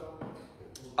 so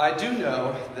I do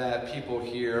know that people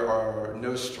here are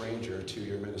no stranger to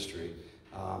your ministry.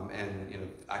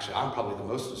 And actually, I'm probably the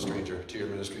most stranger to your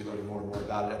ministry, learning more and more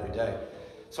about it every day.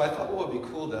 So I thought what would be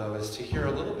cool though is to hear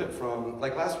a little bit from,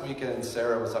 like last weekend,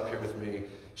 Sarah was up here with me.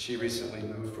 She recently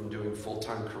moved from doing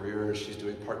full-time career, she's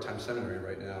doing part-time seminary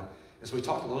right now. And so we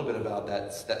talked a little bit about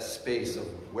that space of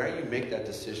where you make that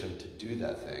decision to do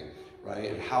that thing,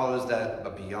 right? And how is that a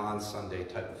beyond Sunday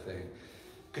type of thing?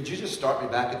 Could you just start me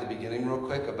back at the beginning real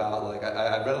quick about, like,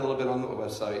 I read a little bit on the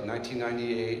website,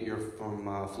 1998, you're from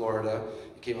Florida,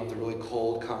 you came up to really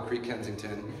cold, concrete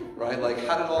Kensington, right? Like,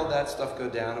 how did all that stuff go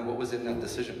down, and what was in that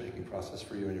decision-making process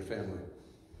for you and your family?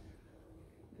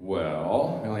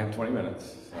 Well, we only have 20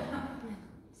 minutes, so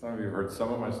some of you have heard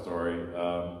some of my story.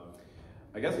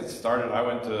 I guess it started, I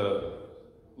went to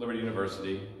Liberty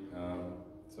University,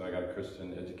 so I got a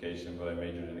Christian education, but I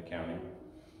majored in accounting.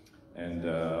 And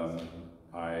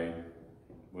I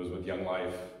was with Young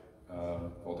Life,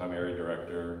 full-time area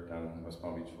director down in West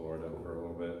Palm Beach, Florida for a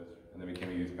little bit, and then became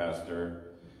a youth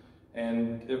pastor.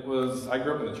 And I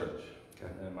grew up in the church,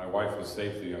 and my wife was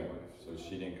saved through Young Life, so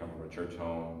she didn't come from a church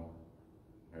home,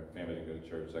 her family didn't go to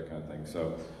church, that kind of thing.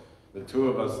 So the two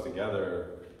of us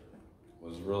together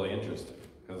was really interesting,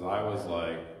 because I was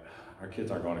like, our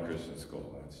kids aren't going to Christian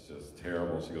school. It's just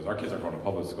terrible. She goes, our kids are going to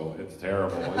public school. It's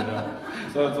terrible, you know?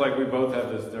 So it's like we both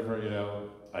have this different, you know,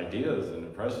 ideas and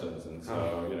impressions. And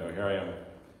so, you know, here I am.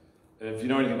 If you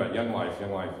know anything about Young Life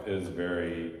is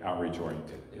very outreach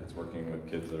oriented. It's working with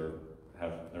kids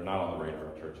that they're not on the radar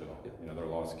of church at all. You know, they're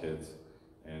lost kids.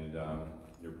 And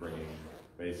you're bringing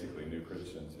basically new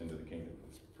Christians into the kingdom.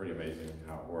 It's pretty amazing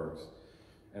how it works.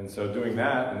 And so doing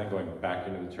that, and then going back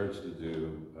into the church to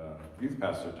do youth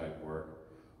pastor type work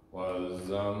was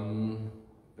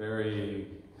very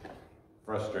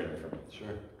frustrating for me.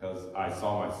 Sure. Because I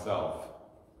saw myself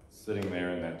sitting there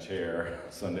in that chair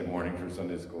Sunday morning for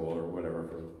Sunday school or whatever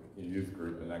for a youth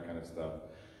group and that kind of stuff.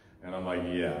 And I'm like,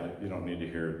 yeah, you don't need to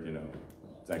hear, you know,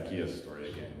 Zacchaeus' story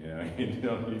again. You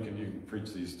know, you can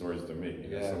preach these stories to me.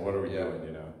 You know? So what are we doing?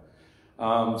 You know.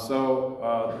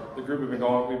 The group they've been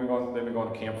going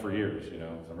to camp for years, you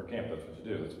know, summer camp, that's what you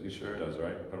do, that's what youth group does,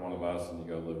 right? You put them on a bus and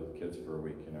you go live with the kids for a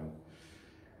week, you know.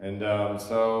 And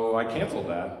so I canceled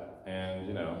that, and,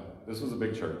 you know, this was a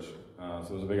big church, so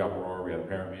it was a big uproar, we had a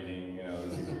parent meeting, you know,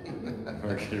 this is,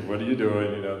 okay, what are you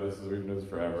doing, you know, we've been doing this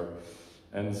forever.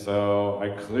 And so I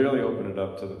clearly opened it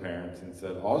up to the parents and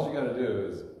said, all you gotta do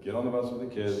is get on the bus with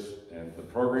the kids, and the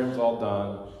program's all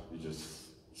done, you just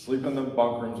sleep in the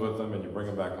bunk rooms with them, and you bring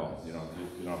them back home. You don't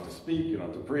have to speak, you don't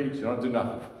have to preach, you don't have to do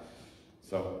nothing.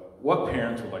 So what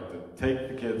parents would like to take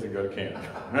the kids and go to camp,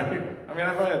 right? I mean,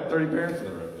 I probably had 30 parents in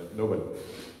the room. Nobody.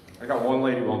 I got one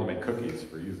lady willing to make cookies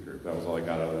for youth group. That was all I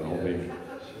got out of that whole meeting.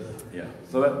 Yeah.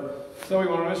 So we went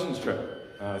on a missions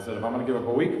trip. I said, if I'm going to give up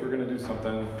a week, we're going to do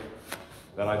something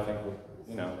that I think would,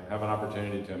 you know, have an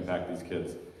opportunity to impact these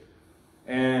kids.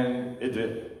 And it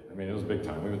did. I mean, it was big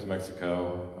time. We went to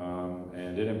Mexico,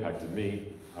 and it impacted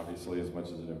me, obviously, as much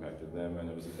as it impacted them. And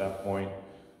it was at that point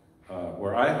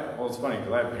where it's funny,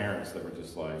 because I have parents that were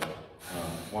just like,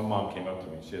 one mom came up to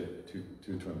me, she had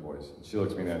two twin boys, and she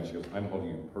looks at me and she goes, I'm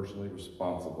holding you personally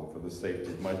responsible for the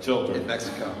safety of my children. In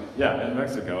Mexico. Yeah, in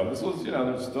Mexico. And this was, you know,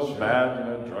 there's still bad, you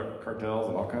know, drug cartels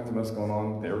and all kinds of mess going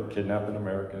on. They were kidnapping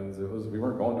Americans. We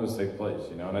weren't going to a safe place,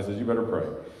 you know. And I said, you better pray.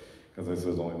 Because I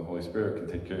says, only the Holy Spirit can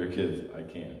take care of your kids. I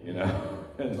can't, you know.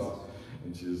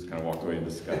 And she just kind of walked away in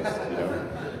disgust, you know.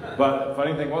 But the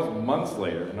funny thing was, months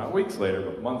later, not weeks later,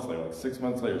 but months later, like 6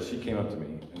 months later, she came up to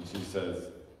me and she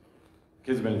says,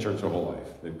 kids have been in church their whole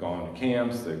life. They've gone to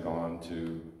camps, they've gone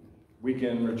to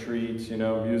weekend retreats, you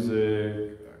know,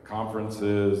 music,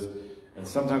 conferences, and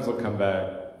sometimes they'll come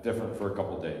back different for a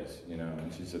couple days, you know.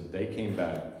 And she said, they came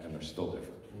back and they're still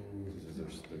different. She says,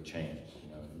 they're changed, you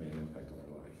know, it made an impact on their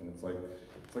life. And it's like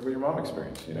what your mom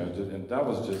experienced, you know, and that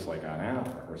was just like an hour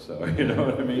or so, you know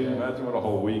what I mean? Imagine what a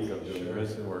whole week of doing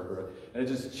mission work, and it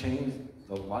just changed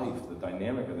the life, the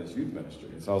dynamic of this youth ministry.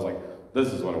 And so I was like,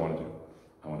 this is what I want to do.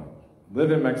 I want to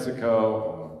live in Mexico, I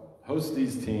want to host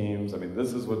these teams. I mean,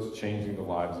 this is what's changing the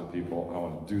lives of people. I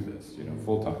want to do this, you know,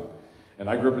 full time. And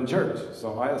I grew up in church,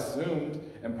 so I assumed,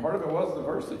 and part of it was the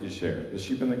verse that you shared, the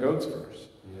sheep and the goats verse.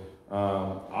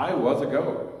 I was a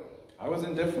goat. I was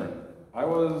indifferent. I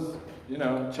was, you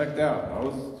know, checked out. I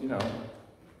was, I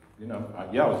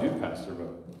was youth pastor, but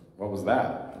what was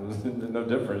that? It was no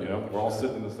different, you know. We're all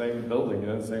sitting in the same building, you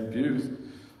know, the same pews.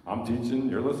 I'm teaching,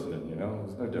 you're listening, you know. It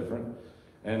was no different.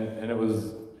 And it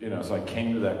was, you know, so I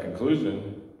came to that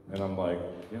conclusion, and I'm like,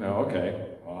 you know, okay,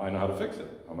 well, I know how to fix it.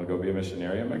 I'm going to go be a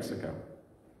missionary in Mexico.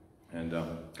 And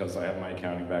because I have my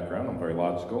accounting background, I'm very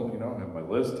logical, you know, I have my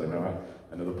list, I know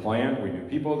the plan. We knew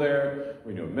people there,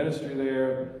 we knew a ministry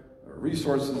there, there were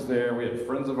resources there, we had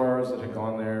friends of ours that had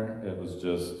gone there. It was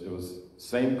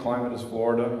same climate as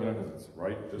Florida, you know, because it's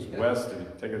right just west. If you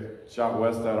take a shot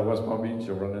west out of West Palm Beach,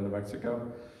 you'll run into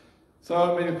Mexico.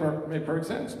 So it made perfect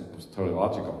sense. It was totally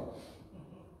logical.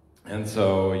 And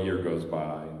so a year goes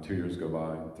by, 2 years go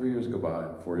by, 3 years go by,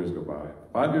 4 years go by,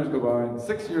 5 years go by,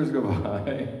 6 years go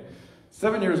by,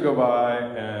 7 years go by,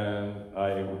 and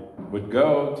I would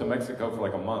go to Mexico for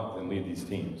like a month and lead these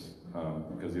teams.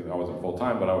 Because I wasn't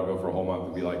full-time, but I would go for a whole month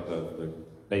and be like the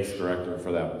base director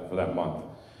for that month.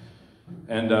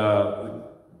 And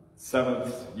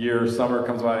seventh year, summer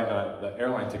comes by, and the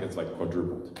airline tickets like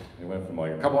quadrupled. It went from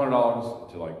like a couple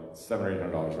 $100s to like $700 or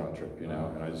 $800 round trip, you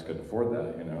know, and I just couldn't afford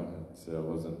that, you know. So it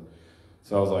wasn't.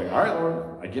 So I was like, all right,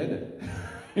 Lord, I get it.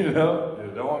 You know,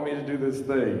 you don't want me to do this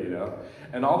thing, you know.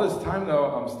 And all this time though,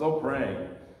 I'm still praying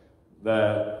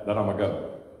that I'm gonna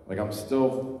go. Like I'm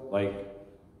still like,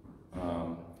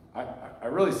 I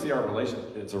really see our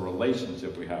relationship. It's a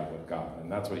relationship we have with God,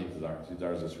 and that's what He desires. He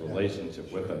desires this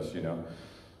relationship with us, you know.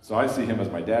 So I see Him as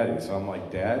my daddy. So I'm like,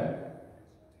 Dad,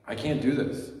 I can't do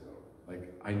this. Like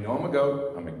I know I'm a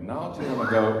goat. I'm acknowledging I'm a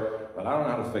goat, but I don't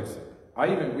know how to fix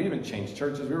it. We even changed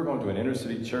churches. We were going to an inner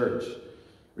city church.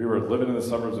 We were living in the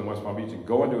suburbs in West Palm Beach and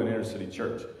going to an inner city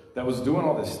church that was doing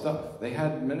all this stuff. They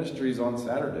had ministries on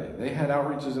Saturday. They had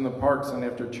outreaches in the park Sunday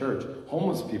after church.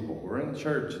 Homeless people were in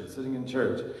church and sitting in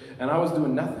church. And I was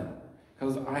doing nothing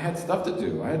because I had stuff to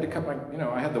do. I had to cut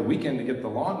I had the weekend to get the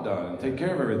lawn done and take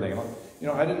care of everything.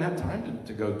 I didn't have time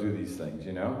to go do these things,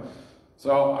 you know.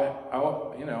 So I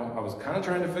was kind of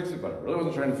trying to fix it, but I really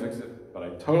wasn't trying to fix it. But I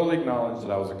totally acknowledged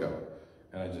that I was a goat.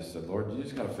 And I just said, Lord, you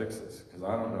just got to fix this. Because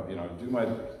I don't know, you know, I do my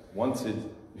once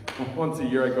a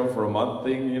year I go for a month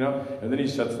thing, you know, and then He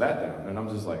shuts that down. And I'm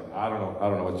just like, I don't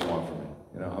know what you want from me.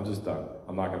 You know, I'm just done.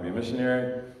 I'm not going to be a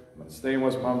missionary. I'm going to stay in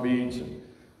West Palm Beach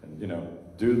and you know,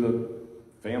 do the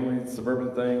family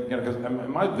suburban thing. You know, because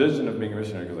my vision of being a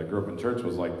missionary, because I grew up in church,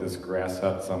 was like this grass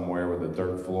hut somewhere with a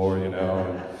dirt floor, you know,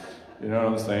 and you know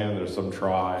what I'm saying? There's some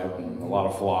tribe and a lot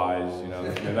of flies, you know.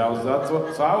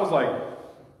 And so I was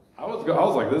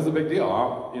like, this is a big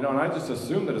deal, you know, and I just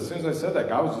assumed that as soon as I said that,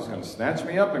 God was just going to snatch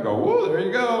me up and go, whoa, there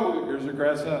you go, here's your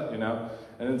grass hut, you know.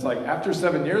 And it's like, after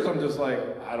 7 years, I'm just like,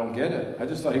 I don't get it. I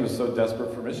just thought He was so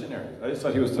desperate for missionaries. I just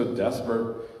thought He was so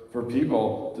desperate for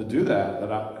people to do that,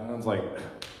 and I was like,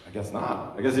 I guess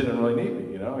not. I guess He didn't really need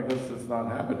me, you know. I guess it's not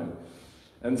happening.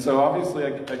 And so obviously,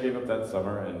 I gave up that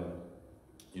summer, and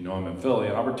you know, I'm in Philly.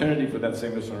 An opportunity for that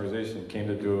same mission organization came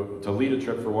to lead a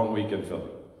trip for 1 week in Philly.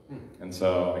 And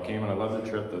so I came and I led the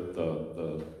trip.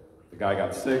 The guy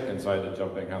got sick, and so I had to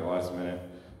jump in kind of the last minute.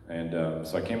 And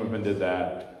so I came up and did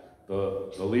that.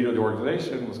 The leader of the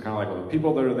organization was kind of like, well, the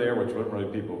people that are there, which weren't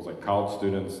really people, it was like college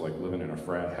students, like living in a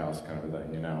frat house kind of a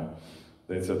thing, you know.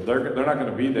 They said they're not going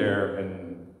to be there,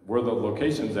 and where the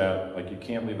location's at, like you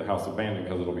can't leave the house abandoned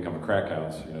because it'll become a crack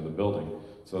house, you know, the building.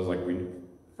 So I was like,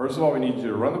 first of all, we need you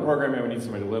to run the program, and we need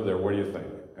somebody to live there. What do you think?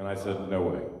 And I said, no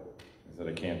way. I said,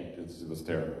 I can't. It was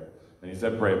terrible. And he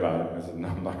said, pray about it. I said, no,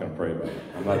 I'm not going to pray about it.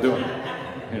 I'm not doing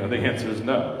it. You know, the answer is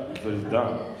no. So he's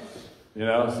done. You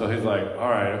know, so he's like, all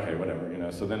right, okay, whatever. You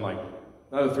know, so then like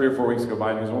another 3 or 4 weeks go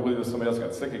by, and he goes, well, believe somebody else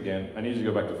got sick again. I need you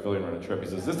to go back to Philly and run a trip. He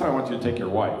says, this time I want you to take your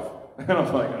wife. And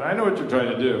I'm like, I know what you're trying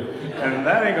to do, and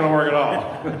that ain't going to work at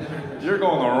all. You're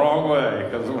going the wrong way,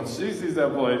 because when she sees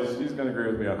that place, she's going to agree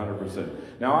with me 100%.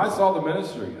 Now, I saw the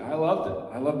ministry. I loved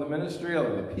it. I love the ministry. I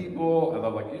love the people. I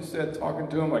love, like you said, talking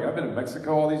to them. Like, I've been in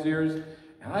Mexico all these years,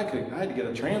 and I had to get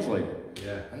a translator.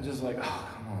 Yeah. I'm just like, oh,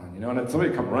 come on. You know, and then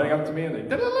somebody come running up to me, and they,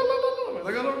 I'm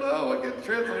like, I don't know. I get a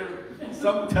translator.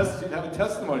 She'd have a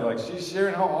testimony. Like, she's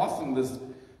sharing how awesome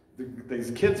these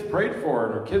kids prayed for her,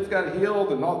 and her kids got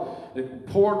healed, and all. It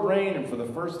poured rain, and for the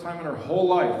first time in her whole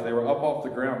life, they were up off the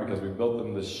ground because we built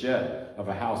them this shed of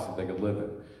a house that they could live in.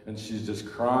 And she's just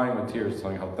crying with tears,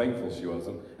 telling how thankful she was.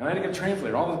 And I had to get a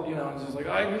translator. All this, you know, I was just like,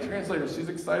 I need a translator. She's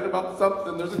excited about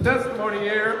something. There's a testimony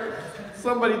here.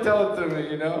 Somebody tell it to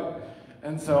me, you know.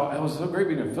 And so it was so great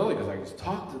being in Philly because I just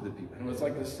talked to the people, and it was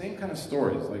like the same kind of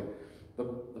stories, like. The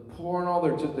poor and all,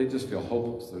 they just feel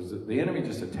hopeless. The enemy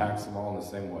just attacks them all in the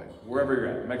same way. Wherever you're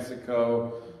at,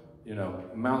 Mexico, you know,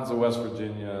 mountains of West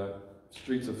Virginia,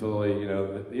 streets of Philly, you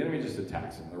know, the enemy just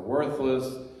attacks them. They're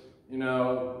worthless, you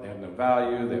know, they have no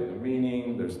value, they have no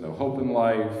meaning, there's no hope in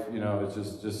life, you know, it's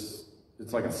just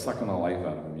it's like a sucking the life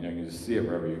out of them, you know, you just see it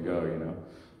wherever you go, you know.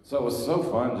 So it was so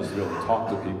fun just to be able to talk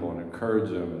to people and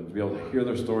encourage them and to be able to hear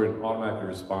their story and automatically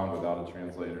respond without a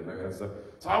translator and that kind of stuff.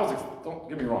 So I was, don't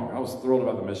get me wrong, I was thrilled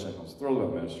about the mission, I was thrilled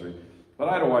about the ministry, but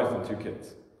I had a wife and 2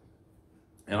 kids.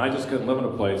 And I just couldn't live in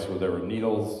a place where there were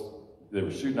needles, they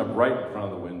were shooting up right in front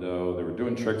of the window, they were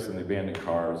doing tricks in the abandoned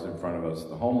cars in front of us,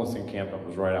 the homeless encampment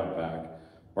was right out back,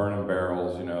 burning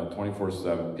barrels,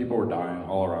 24/7. People were dying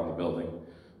all around the building,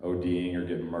 ODing or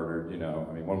getting murdered,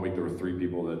 I mean, one week there were 3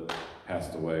 people that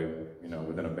passed away,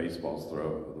 within a baseball's throw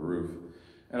of the roof.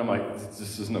 And I'm like,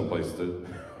 this is no place to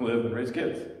live and raise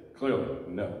kids. Clearly,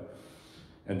 no.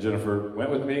 And Jennifer went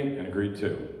with me and agreed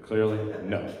too. Clearly,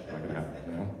 no, not gonna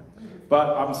happen,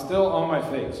 But I'm still on my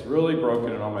face, really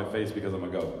broken and on my face because I'm a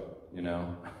goat,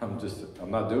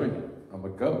 I'm not doing it. I'm a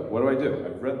goat. What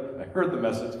do? I heard the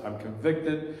message, I'm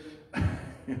convicted.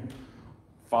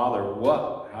 Father,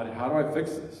 what? How do I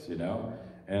fix this,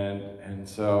 And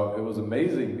so it was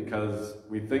amazing because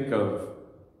we think of,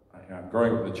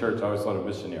 growing up in the church, I always thought of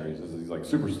missionaries as these like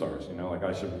superstars, like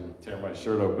I should tear my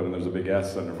shirt open and there's a big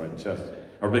S under my chest,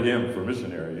 or big M for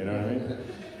missionary, you know what I mean?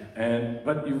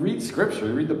 But you read scripture,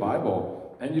 you read the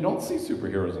Bible, and you don't see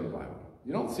superheroes in the Bible.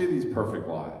 You don't see these perfect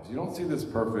lives. You don't see this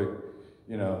perfect,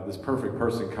 this perfect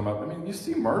person come up. I mean, you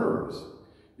see murderers.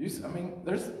 There's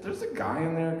a guy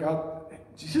in there,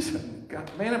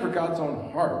 man after God's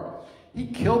own heart. He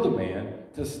killed a man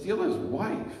to steal his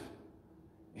wife.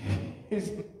 That's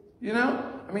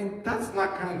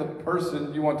not kind of the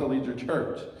person you want to lead your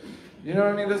church. You know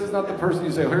what I mean? This is not the person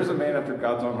you say, here's a man after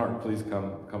God's own heart, please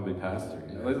come be pastor.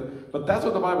 But that's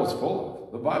what the Bible's full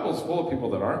of. The Bible's full of people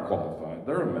that aren't qualified.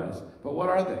 They're a mess. But what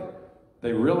are they?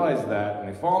 They realize that, and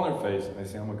they fall on their face, and they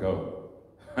say, I'm a goat.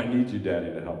 I need you,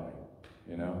 Daddy, to help me.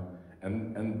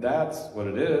 And that's what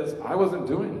it is. I wasn't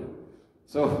doing it.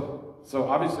 So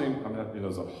obviously,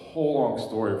 there's a whole long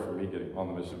story for me getting on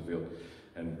the mission field.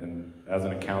 And as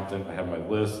an accountant, I have my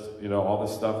list, all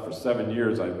this stuff. For 7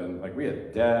 years, I've been, we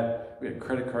had debt, we had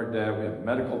credit card debt, we had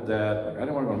medical debt. I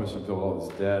didn't want to go on a mission field with all this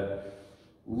debt.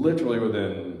 Literally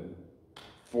within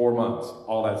 4 months,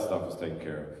 all that stuff was taken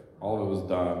care of. All of it was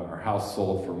done. Our house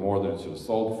sold for more than it should have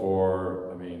sold for.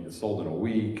 It sold in a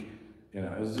week. It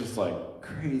was just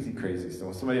crazy, crazy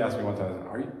stuff. Somebody asked me one time,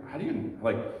 how do you,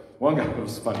 one guy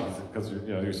was funny, because,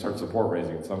 you start support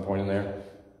raising at some point in there.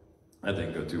 That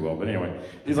didn't go too well, but anyway.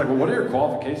 He's like, well, what are your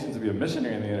qualifications to be a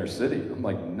missionary in the inner city? I'm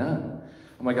like, none.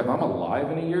 I'm like, if I'm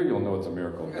alive in a year, you'll know it's a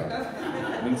miracle of God.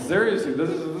 Seriously, this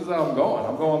is how I'm going.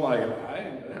 I'm going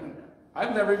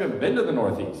I've never even been to the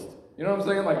Northeast. You know what I'm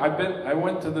saying? I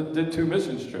did 2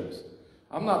 mission trips.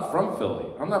 I'm not from Philly.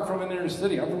 I'm not from an inner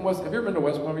city. I'm from have you ever been to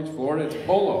West Palm Beach, Florida? It's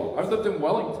Polo. I've lived in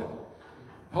Wellington.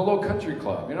 Polo Country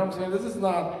Club. You know what I'm saying? This is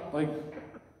not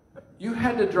you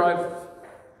had to drive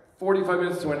 45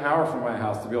 minutes to an hour from my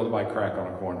house to be able to buy crack on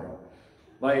a corner.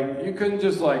 You couldn't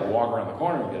just walk around the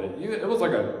corner and get it. It was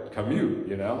like a commute,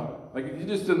 you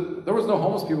just didn't, there was no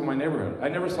homeless people in my neighborhood. I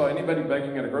never saw anybody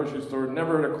begging at a grocery store,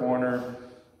 never at a corner.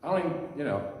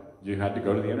 You had to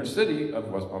go to the inner city of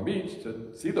West Palm Beach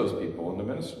to see those people and to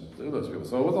minister to those people.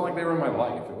 So it wasn't like they were in my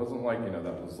life. It wasn't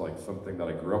that was something that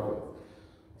I grew up with.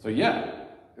 So yeah,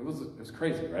 it was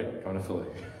crazy, right? Going to Philly.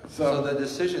 So the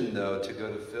decision though to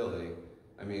go to Philly,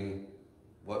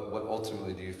 what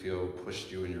ultimately do you feel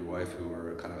pushed you and your wife, who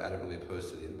were kind of adamantly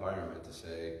opposed to the environment, to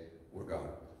say, we're gone?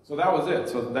 So that was it.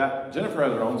 So Jennifer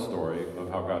has her own story of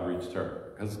how God reached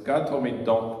her. Because God told me,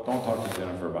 don't talk to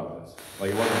Jennifer about this.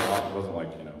 It wasn't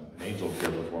like, an angel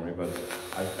appeared before me, but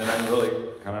I really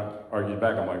kind of argued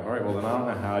back. I'm like, all right, well then I don't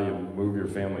know how you move your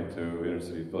family to inner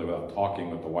city Philly without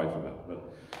talking with the wife about it.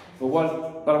 But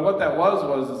what that was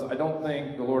I don't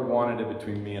think the Lord wanted it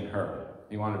between me and her.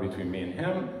 He wanted it between me and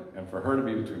him, and for her to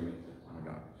be between me and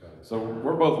God. So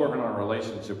we're both working on a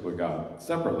relationship with God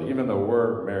separately. Even though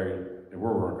we're married and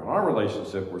we're working on our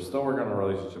relationship, we're still working on a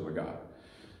relationship with God.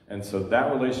 And so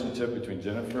that relationship between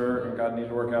Jennifer and God needed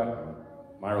to work out.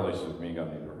 My relationship with me and God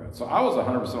needed to work out. So I was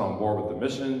 100% on board with the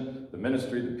mission, the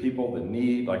ministry, the people, the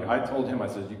need. I told him, I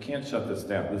said, you can't shut this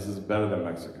down. This is better than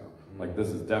Mexico. This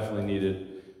is definitely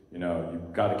needed.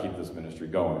 You've got to keep this ministry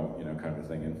going, kind of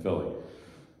thing in Philly.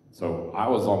 So I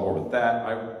was on board with that.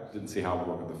 I didn't see how it would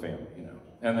work with the family,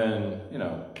 And then,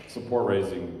 support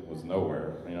raising was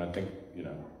nowhere. I think,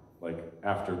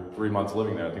 after 3 months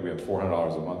living there, I think we had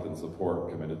 $400 a month in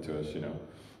support committed to us,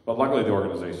 But luckily the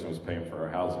organization was paying for our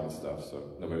housing and stuff, so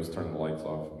nobody was turning the lights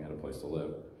off and we had a place to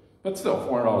live. But still,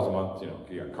 $400 a month,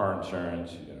 you got car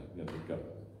insurance, you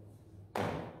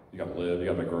got to live, you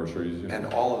got the groceries. And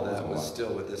all of that was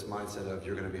still with this mindset of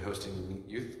you're going to be hosting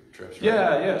youth trips, right?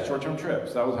 Yeah, short-term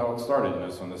trips. That was how it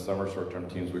started. So in the summer, short-term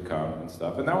teams would come and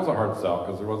stuff. And that was a hard sell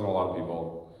because there wasn't a lot of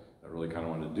people that really kind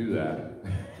of wanted to do that.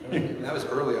 That was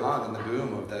early on in the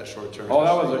boom of that short-term. Oh,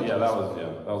 that was a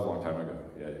long time ago.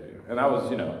 Yeah. And that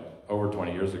was, over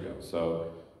 20 years ago.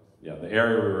 So yeah, the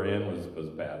area we were in was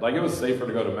bad. It was safer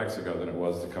to go to Mexico than it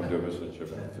was to come to a mission trip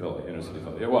in Philly, inner city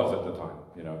Philly. It was at the time.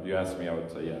 If you asked me, I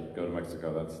would say, yeah, go to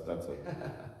Mexico. That's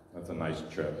a That's a nice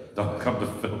trip. Don't come to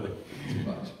Philly. Too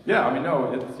much. Yeah, I mean,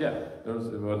 no, it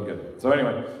wasn't good. So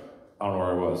anyway, I don't know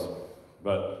where I was.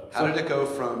 But how did it go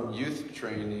from youth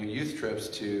training, youth trips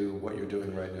to what you're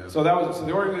doing right now? So the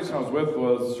organization I was with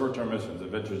was short-term missions,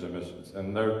 Adventures in Missions,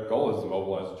 and their goal is to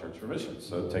mobilize the church for missions.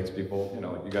 So it takes people,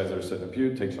 like you guys that are sitting in a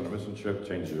pew, takes you on a mission trip,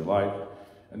 changes your life,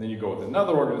 and then you go with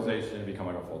another organization and become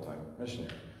like a full-time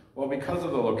missionary. Well, because of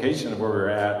the location of where we were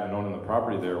at and owning the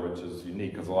property there, which is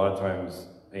unique, because a lot of times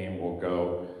AIM will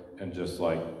go and just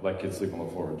let kids sleep on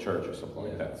the floor of church or something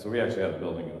like that. So we actually had a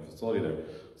building and a facility there.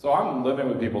 So I'm living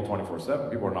with people 24/7.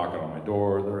 People are knocking on my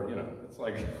door. They're, it's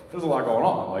like there's a lot going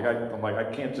on. I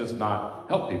can't just not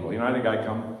help people. I had a guy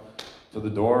come to the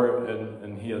door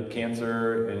and he had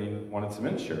cancer and he wanted some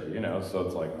insurance. So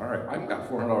it's like, all right, I've got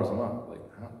 $400 a month.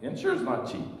 Insure's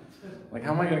not cheap.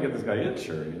 How am I going to get this guy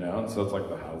insured? And so it's like,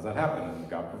 well, how does that happen? And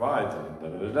God provides, and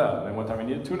da-da-da-da. And then one time he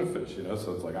needed tuna fish,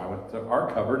 so it's like I went to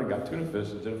our cupboard and got tuna fish,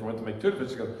 and Jennifer went to make tuna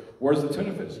fish. She goes, where's the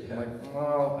tuna fish? I'm like,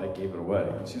 well, I gave it away.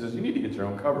 And she says, you need to get your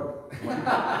own cupboard.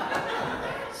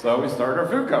 So we started our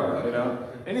food cupboard,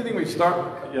 Anything we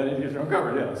start, you need to get your own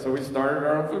cupboard, yeah. So we started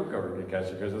our own food cupboard. You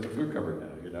catch because there's a food cupboard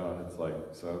now, And it's like,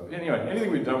 so anyway, anything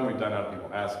we've done out of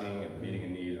people asking and meeting a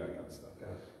need, that kind of stuff.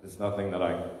 It's nothing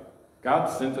that God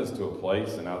sent us to a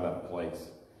place, and out of that place,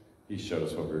 He showed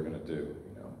us what we were going to do,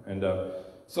 And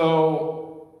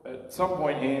so at some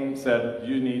point, AIM said,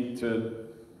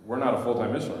 we're not a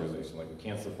full-time mission organization. We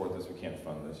can't support this, we can't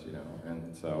fund this,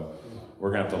 And so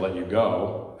we're going to have to let you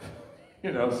go,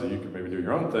 so you can maybe do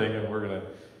your own thing,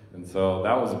 and so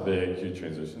that was a big, huge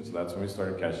transition. So that's when we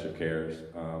started Cast Your Cares,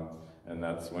 and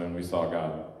that's when we saw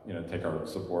God, take our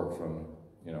support from,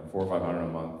 $400 or $500 a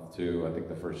month to, I think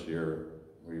the first year,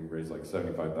 we raised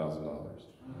 $75,000.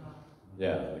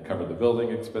 Yeah, they covered the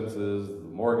building expenses, the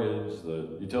mortgage,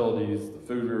 the utilities, the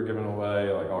food we were giving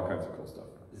away, all kinds of cool stuff.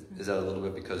 Is that a little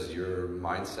bit because your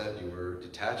mindset, you were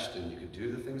detached and you could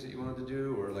do the things that you wanted to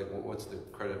do, or what's the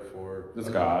credit for? It's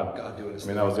God. God doing His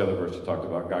thing. That was the other verse you talked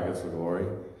about. God gets the glory.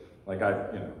 I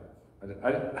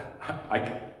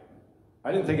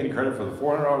didn't take any credit for the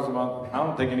 $400 a month. I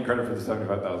don't take any credit for the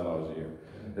 $75,000 a year.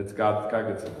 It's God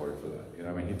gets the glory for that.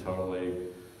 He totally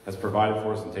has provided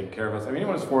for us and taken care of us. Even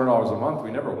when it's $400 a month,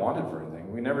 we never wanted for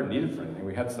anything. We never needed for anything.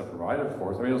 We had stuff provided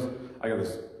for us. I got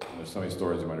this, there's so many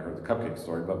stories, you might have heard the cupcake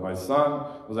story, but my son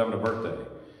was having a birthday.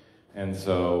 And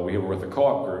so we were with a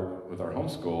co-op group with our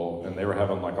homeschool, and they were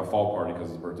having a fall party because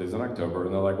his birthday's in October.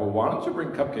 And they're like, well, why don't you bring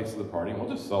cupcakes to the party, and we'll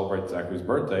just celebrate Zachary's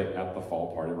birthday at the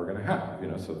fall party we're going to have.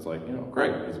 So it's like,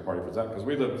 great, there's a party for Zach. Because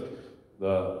we lived,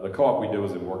 the co-op we did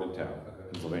was in Morgantown,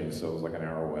 Pennsylvania, so it was an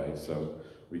hour away. So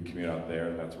we'd commute out there,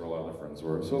 and that's where a lot of the friends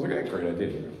were. So it was like, great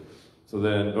idea. So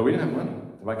then, but we didn't have money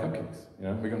to buy cupcakes.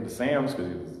 We go to Sam's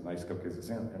because he has nice cupcakes at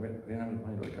Sam's. And we didn't have any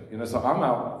money to buy cupcakes. So I'm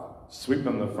out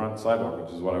sweeping the front sidewalk,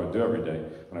 which is what I would do every day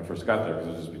when I first got there, because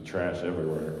there'd just be trash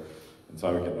everywhere. And so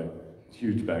I would get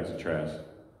huge bags of trash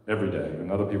every day.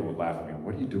 And other people would laugh at me,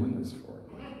 what are you doing this for?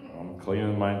 I'm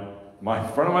cleaning my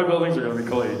front of my buildings are going to be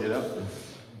clean,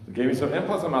 It gave me some, and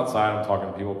plus I'm outside, I'm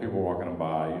talking to people are walking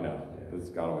by,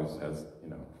 God always has,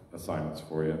 assignments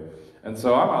for you. And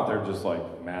so I'm out there just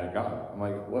mad at God. I'm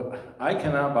like, what? I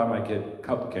cannot buy my kid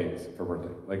cupcakes for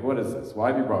birthday. What is this? Why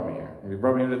have you brought me here? Have you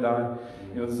brought me here to die?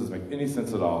 This doesn't make any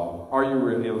sense at all. Are you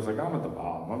really? It's like, I'm at the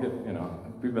bottom. I'm getting,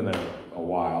 we've been there a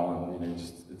while, and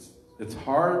it's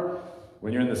hard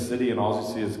when you're in the city and all you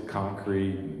see is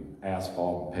concrete and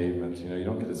asphalt and pavements. You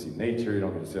don't get to see nature. You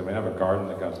don't get to see. I have a garden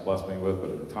that God's blessed me with, but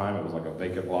at the time it was a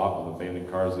vacant lot with abandoned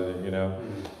cars in it.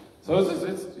 So it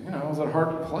was a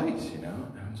hard place, And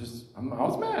I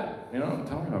was mad, I'm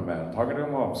telling him I'm mad. I'm talking to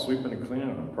him while I'm sweeping and cleaning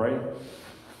and I'm praying.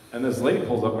 And this lady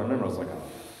pulls up, and I remember it was a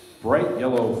bright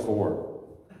yellow Ford.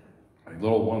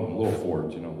 Little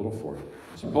Ford, little Ford.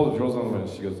 She pulled the drills on the window,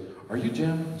 and she goes, are you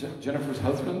Jennifer's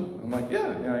husband? I'm like, yeah,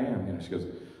 I am. She goes,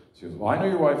 well, I know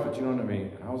your wife, but you don't know me.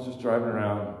 And I was just driving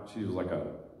around. She was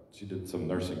she did some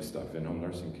nursing stuff, in-home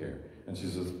nursing care. And she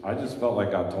says, I just felt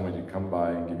like God told me to come by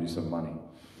and give you some money.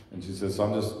 And she says, so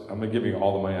I'm going to give you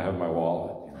all the money I have in my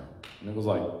wallet, And it was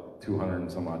 $200 and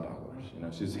some odd dollars,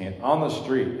 She's on the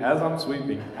street, as I'm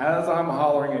sweeping, as I'm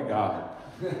hollering at God,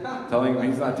 telling him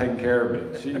He's not taking care of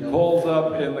me. She pulls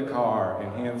up in the car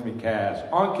and hands me cash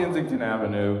on Kensington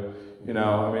Avenue, and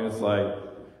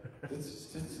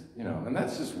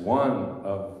that's just one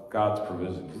of God's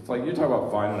provisions. It's you talk about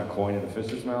finding a coin in a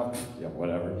fish's mouth. Yeah,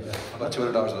 whatever. How about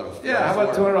 $200 out of a Yeah, how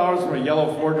about $200 from a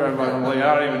yellow Ford driving by? I'm I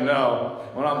don't even know.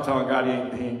 When I'm telling God he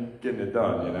ain't getting it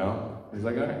done, He's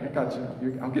like, all right, I got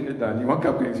you. I'm getting it done. You want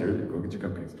cupcakes? Here, go get your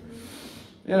cupcakes.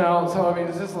 So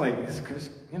it's just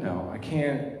I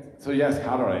can't. So you ask,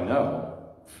 how do I know?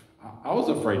 I was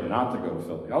afraid not to go to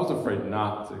Philly. I was afraid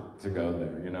not to go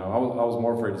there, you know. I was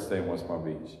more afraid to stay in West Palm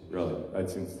Beach, really. I'd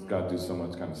seen God do so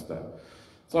much kind of stuff.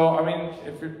 So, I mean,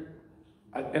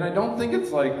 and I don't think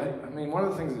it's like, I mean, one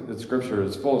of the things that Scripture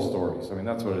is full of stories. I mean,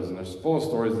 that's what it is. And there's full of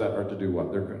stories that are to do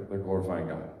what? They're glorifying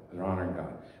God. They're honoring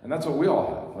God. And that's what we all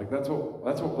have. Like, that's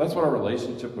what our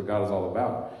relationship with God is all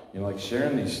about. You know, like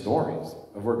sharing these stories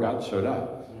of where God showed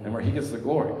up and where he gets the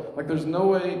glory. Like, there's no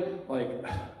way, like,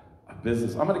 a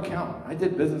business. I'm an accountant. I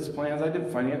did business plans. I did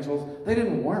financials. They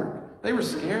didn't work. They were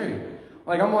scary.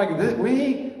 Like, I'm like, we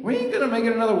ain't gonna make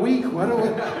it another week. What do we,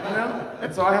 you know?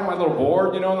 And so I have my little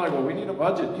board, you know, and I'm like, well, we need a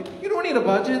budget. You don't need a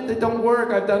budget. They don't work.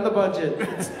 I've done the budget.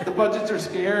 The budgets are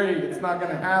scary. It's not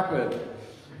gonna happen.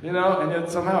 You know, and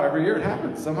yet somehow every year it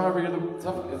happens. Somehow every year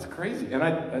it's crazy. And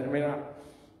I mean,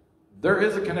 there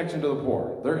is a connection to the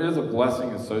poor. There is a blessing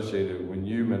associated when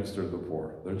you minister to the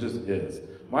poor. There just is.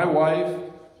 My wife,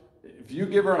 if you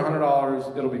give her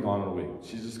 $100, it'll be gone in a week.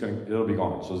 It'll be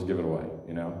gone. She'll just give it away,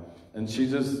 you know. And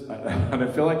and I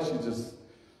feel like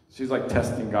she's like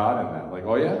testing God in that. Like,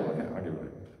 oh yeah, okay, I'll give it away.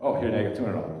 Oh, here, now I get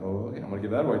 $200. Oh, okay, I'm gonna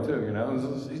give that away too, you know.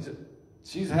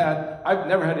 I've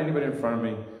never had anybody in front of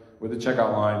me with a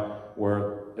checkout line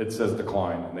where it says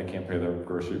decline and they can't pay their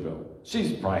grocery bill.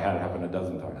 She's probably had it happen a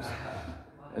dozen times.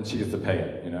 And she gets to pay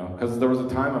it, you know? Because there was a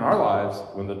time in our lives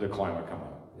when the decline would come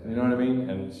up. You know what I mean?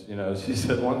 And, you know, she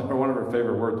said one of her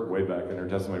favorite words way back in her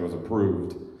testimony was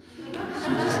approved.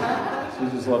 She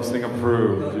just loves saying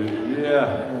approved.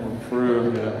 Yeah,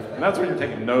 approved. Yeah. And that's when you're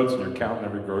taking notes and you're counting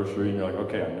every grocery and you're like,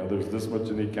 okay, I know there's this much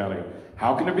you need counting.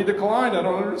 How can it be declined? I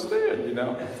don't understand, you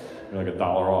know? You're like $1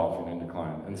 off, you know,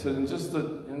 decline. And so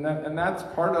and that's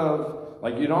part of,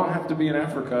 like, you don't have to be in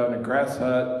Africa in a grass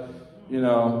hut, you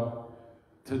know,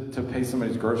 to pay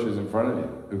somebody's groceries in front of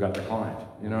you who got declined.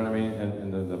 You know what I mean?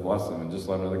 And to bless them and just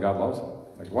let them know that God loves them.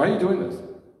 Like, why are you doing this?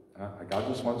 God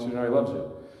just wants you to know he loves you.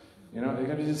 You know, it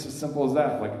can be just as simple as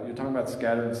that. Like, you're talking about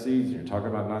scattering seeds, and you're talking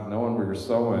about not knowing where you're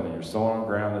sowing, and you're sowing on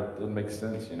ground that doesn't make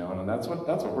sense, you know, and that's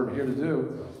what we're here to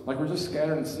do. Like, we're just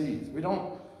scattering seeds. We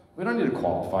don't need to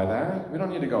qualify that. We don't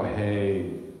need to go,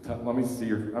 hey, let me see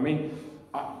your, I mean,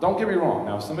 don't get me wrong.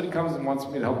 Now, if somebody comes and wants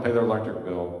me to help pay their electric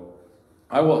bill,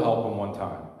 I will help them one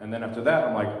time. And then after that,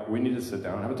 I'm like, we need to sit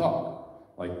down and have a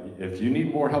talk. Like, if you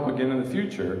need more help again in the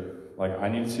future, like, I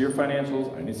need to see your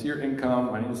financials, I need to see your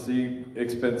income, I need to see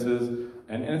expenses,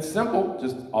 and it's simple.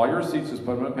 Just all your receipts, just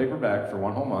put them in a paper bag for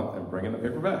one whole month and bring in the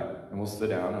paper bag. And we'll sit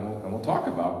down and we'll talk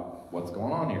about what's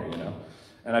going on here, you know.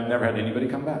 And I've never had anybody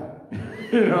come back,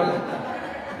 you know.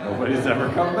 Nobody's ever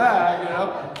come back, you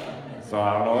know. So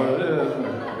I don't know what it is.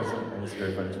 I guess I'm a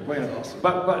scary financial planner.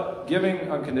 But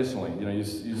giving unconditionally, you know, you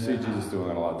see Jesus doing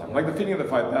that a lot of times. Like the feeding of the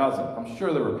 5,000, I'm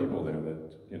sure there were people there that,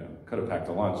 you know, could have packed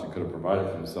a lunch and could have provided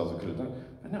for themselves and could have done.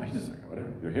 But no, he's just like,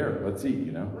 whatever, you're here, let's eat,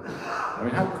 you know. I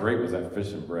mean, how great was that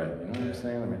fish and bread? You know what I'm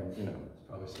saying? I mean, you know.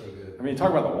 Probably so good. I mean, you talk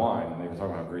about the wine, and they were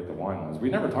talking about how great the wine was. We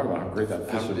never talk about how great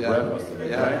that fish and bread must have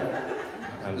been, right?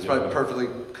 And it's probably perfectly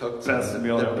cooked. Best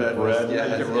meal ever. Bread.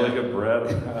 Yeah, you get really good bread.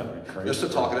 That'd be crazy. They're still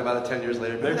talking about it 10 years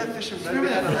later. Remember that fish and bread we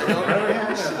had on the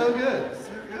hill? So good.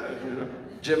 So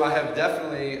good. Jim, I have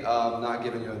definitely not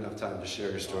given you enough time to share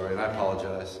your story, and I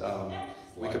apologize.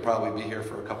 We could probably be here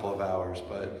for a couple of hours,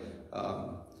 but...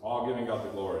 all giving God the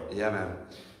glory. Yeah, man.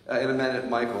 In a minute,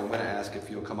 Michael, I'm going to ask if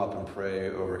you'll come up and pray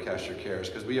over Cast Your Cares,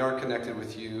 because we are connected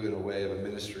with you in a way of a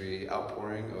ministry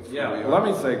outpouring of who we are. Let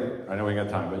me say, I know we got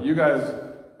time, but you guys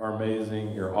are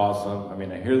amazing. You're awesome. I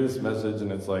mean, I hear this message,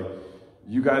 and it's like,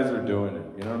 you guys are doing it.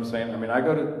 You know what I'm saying? I mean,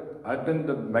 I've been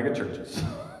to mega churches.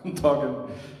 I'm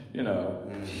talking, you know,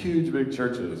 huge big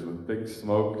churches with big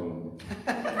smoke and,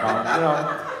 you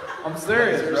know, I'm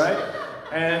serious, right?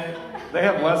 And they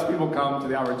have less people come to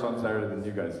the outreach on Saturday than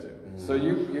you guys do. So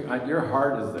your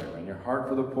heart is there, man. Your heart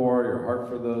for the poor, your heart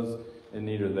for those in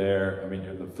need are there. I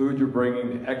mean, the food you're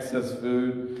bringing, the excess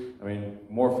food. I mean,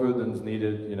 more food than's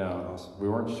needed. You know, we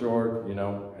weren't short. You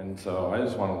know, and so I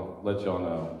just want to let y'all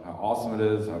know how awesome it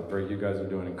is, how great you guys are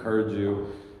doing. Encourage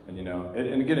you, and you know,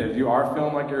 and again, if you are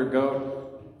feeling like you're a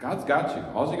goat, God's got you.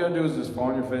 All you got to do is just fall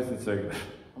on your face and say,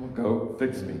 "I'm a goat.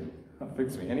 Fix me."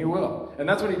 Fix me, and he will. And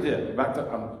that's what he did.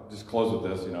 I'm just close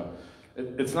with this, you know.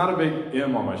 It's not a big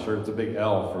M on my shirt, it's a big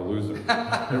L for loser.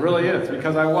 It really is,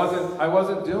 because I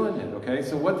wasn't doing it, okay?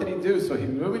 So what did he do? So he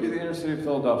moved me to the inner city of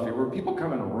Philadelphia, where people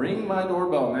come and ring my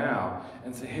doorbell now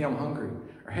and say, hey, I'm hungry,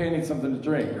 or hey, I need something to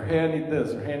drink, or hey, I need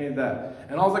this, or hey, I need that.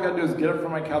 And all I gotta do is get up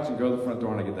from my couch and go to the front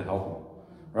door and I get to help them,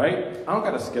 right? I don't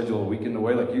gotta schedule a weekend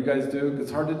away like you guys do.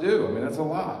 It's hard to do. I mean, that's a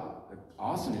lot.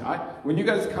 Awesome. When you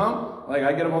guys come, like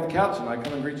I get up off the couch and I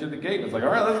come and greet you at the gate. And it's like, all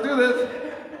right, let's do this.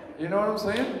 You know what I'm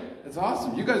saying? It's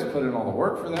awesome. You guys put in all the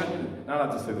work for that.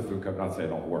 Not to say the food cup, not to say I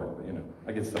don't work, but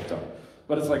I get stuff done.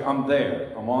 But it's like I'm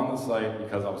there. I'm on the site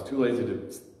because I was too lazy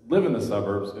to live in the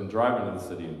suburbs and drive into the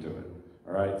city and do it.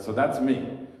 All right? So that's me.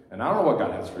 And I don't know what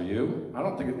God has for you. I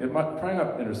don't think it might, probably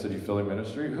not inner city Philly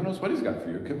ministry. Who knows what he's got for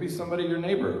you? It could be somebody, your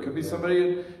neighbor. It could be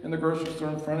somebody in the grocery store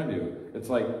in front of you. It's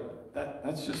like,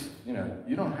 that's just, you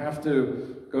don't have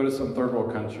to go to some third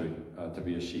world country to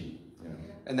be a sheep.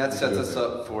 And that sets us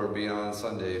up for Beyond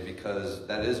Sunday, because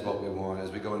that is what we want.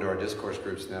 As we go into our discourse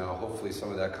groups now, hopefully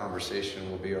some of that conversation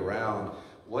will be around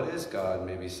what is God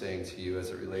maybe saying to you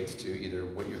as it relates to either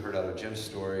what you heard out of Jim's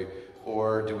story,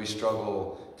 or do we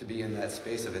struggle to be in that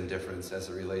space of indifference as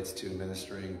it relates to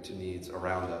ministering to needs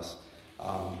around us?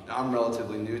 I'm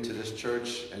relatively new to this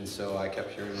church, and so I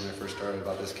kept hearing when I first started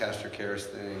about this Cast Your Cares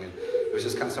thing, and it was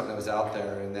just kind of something that was out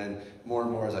there. And then more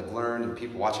and more as I've learned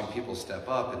and watching people step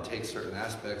up and take certain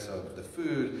aspects of the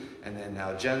food, and then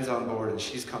now Jen's on board and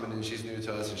she's coming in, she's new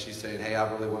to us, and she's saying, hey,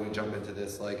 I really want to jump into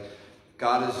this. Like,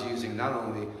 God is using not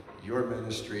only your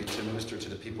ministry to minister to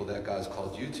the people that God's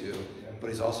called you to,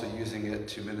 but he's also using it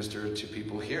to minister to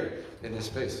people here in this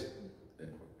space.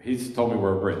 He's told me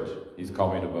we're a bridge. He's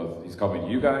called me to both. He's called me to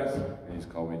you guys, and he's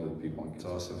called me to the people. That's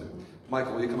awesome.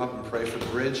 Michael, will you come up and pray for the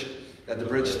bridge, that the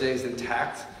bridge stays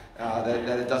intact,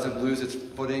 that it doesn't lose its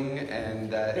footing, and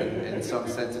that in some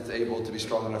sense it's able to be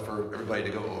strong enough for everybody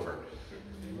to go over?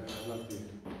 Amen. I love you.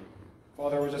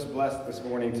 Father, we're just blessed this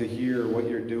morning to hear what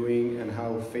you're doing and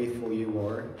how faithful you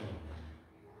are.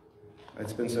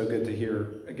 It's been so good to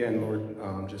hear, again,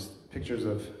 Lord, just pictures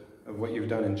of what you've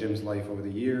done in Jim's life over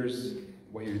the years,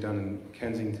 what you've done in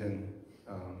Kensington,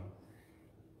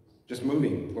 just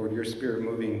moving, Lord, your spirit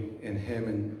moving in him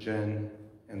and Jen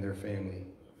and their family.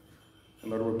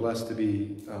 And Lord, we're blessed to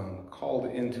be called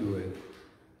into it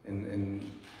in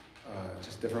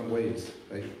just different ways.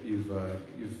 Like you've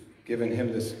given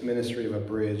him this ministry of a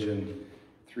bridge, and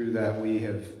through that we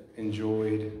have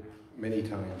enjoyed many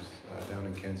times down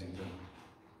in Kensington.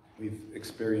 We've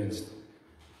experienced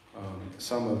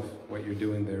some of what you're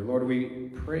doing there. Lord, we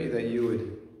pray that you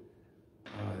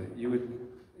would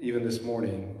even this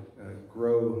morning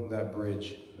grow that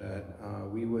bridge, that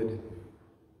we would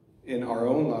in our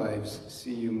own lives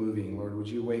see you moving. Lord, would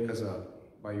you wake us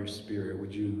up by your Spirit?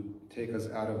 Would you take us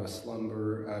out of a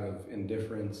slumber, out of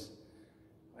indifference,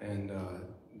 and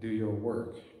do your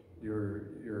work, your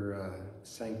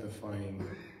sanctifying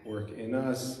work in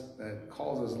us that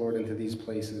calls us, Lord, into these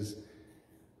places,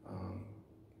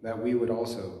 that we would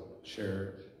also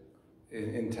share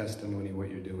in testimony what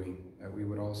you're doing, that we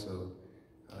would also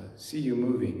see you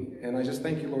moving. And I just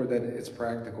thank you, Lord, that it's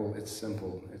practical, it's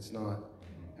simple, it's not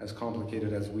as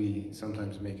complicated as we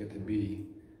sometimes make it to be.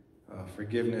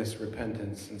 Forgiveness,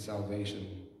 repentance, and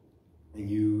salvation. And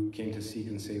you came to seek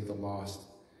and save the lost.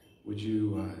 Would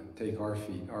you take our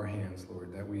feet, our hands,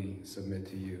 Lord, that we submit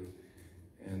to you,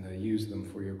 and use them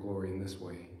for your glory in this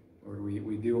way. Lord,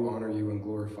 we do honor you and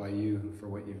glorify you for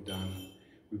what you've done.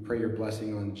 We pray your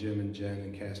blessing on Jim and Jen,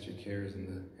 and cast your cares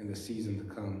in the season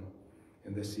to come,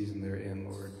 in this season they're in,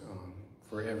 Lord.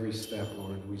 For every step,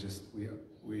 Lord,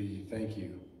 we thank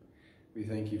you. We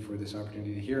thank you for this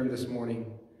opportunity to hear him this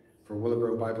morning. For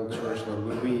Willowgrove Bible Church, Lord,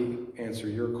 would we answer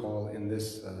your call in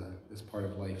this part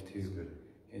of life too?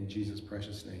 In Jesus'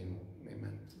 precious name,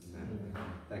 amen. Amen.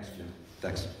 Thanks, Jim.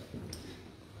 Thanks.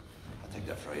 I'll take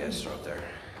that for you. Just throw it there.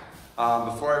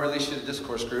 Before I release you to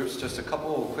discourse groups, just a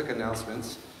couple of quick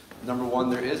announcements. Number one,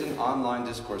 there is an online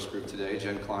discourse group today.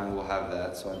 Jen Klein will have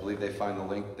that. So I believe they find the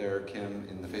link there, Kim,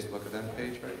 in the Facebook event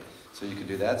page, right? So you can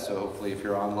do that. So hopefully if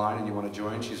you're online and you want to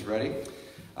join, she's ready.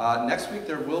 Next week,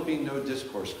 there will be no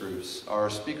discourse groups. Our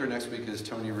speaker next week is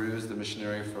Tony Roux, the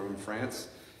missionary from France.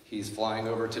 He's flying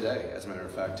over today, as a matter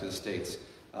of fact, to the States.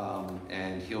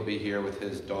 And he'll be here with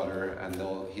his daughter, and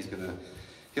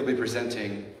he'll be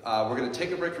presenting. We're going to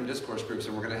take a break from discourse groups,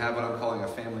 and we're going to have what I'm calling a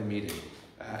family meeting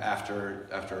after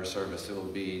our service. It'll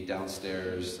be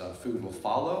downstairs. Food will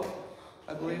follow,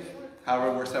 I believe.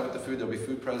 However it works out with the food, there'll be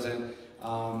food present.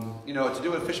 To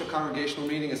do an official congregational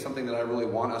meeting is something that I really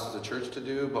want us as a church to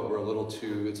do, but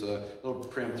it's a little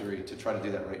preemptory to try to do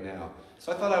that right now.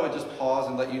 So I thought I would just pause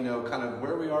and let you know kind of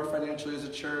where we are financially as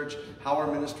a church, how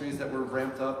our ministries that we're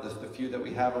ramped up, the few that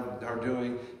we have are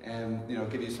doing, and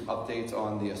give you some updates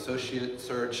on the associate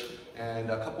search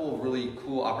and a couple of really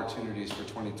cool opportunities for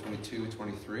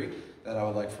 2022-23 that I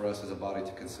would like for us as a body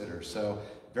to consider. So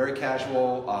very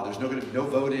casual. There's no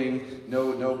voting.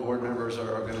 No board members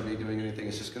are going to be doing anything.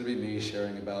 It's just going to be me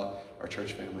sharing about our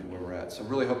church family and where we're at. So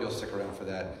really hope you'll stick around for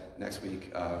that next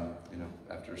week.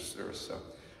 After service. So,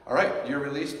 All right, you're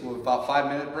released. We'll have about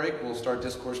 5-minute break. We'll start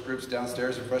discourse groups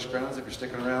downstairs in Fresh Grounds if you're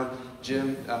sticking around.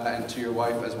 Jim, and to your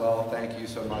wife as well, thank you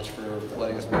so much for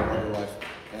letting us be a part of your life.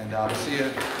 And we'll see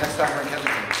you next time we're in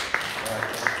Kensington. All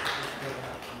right.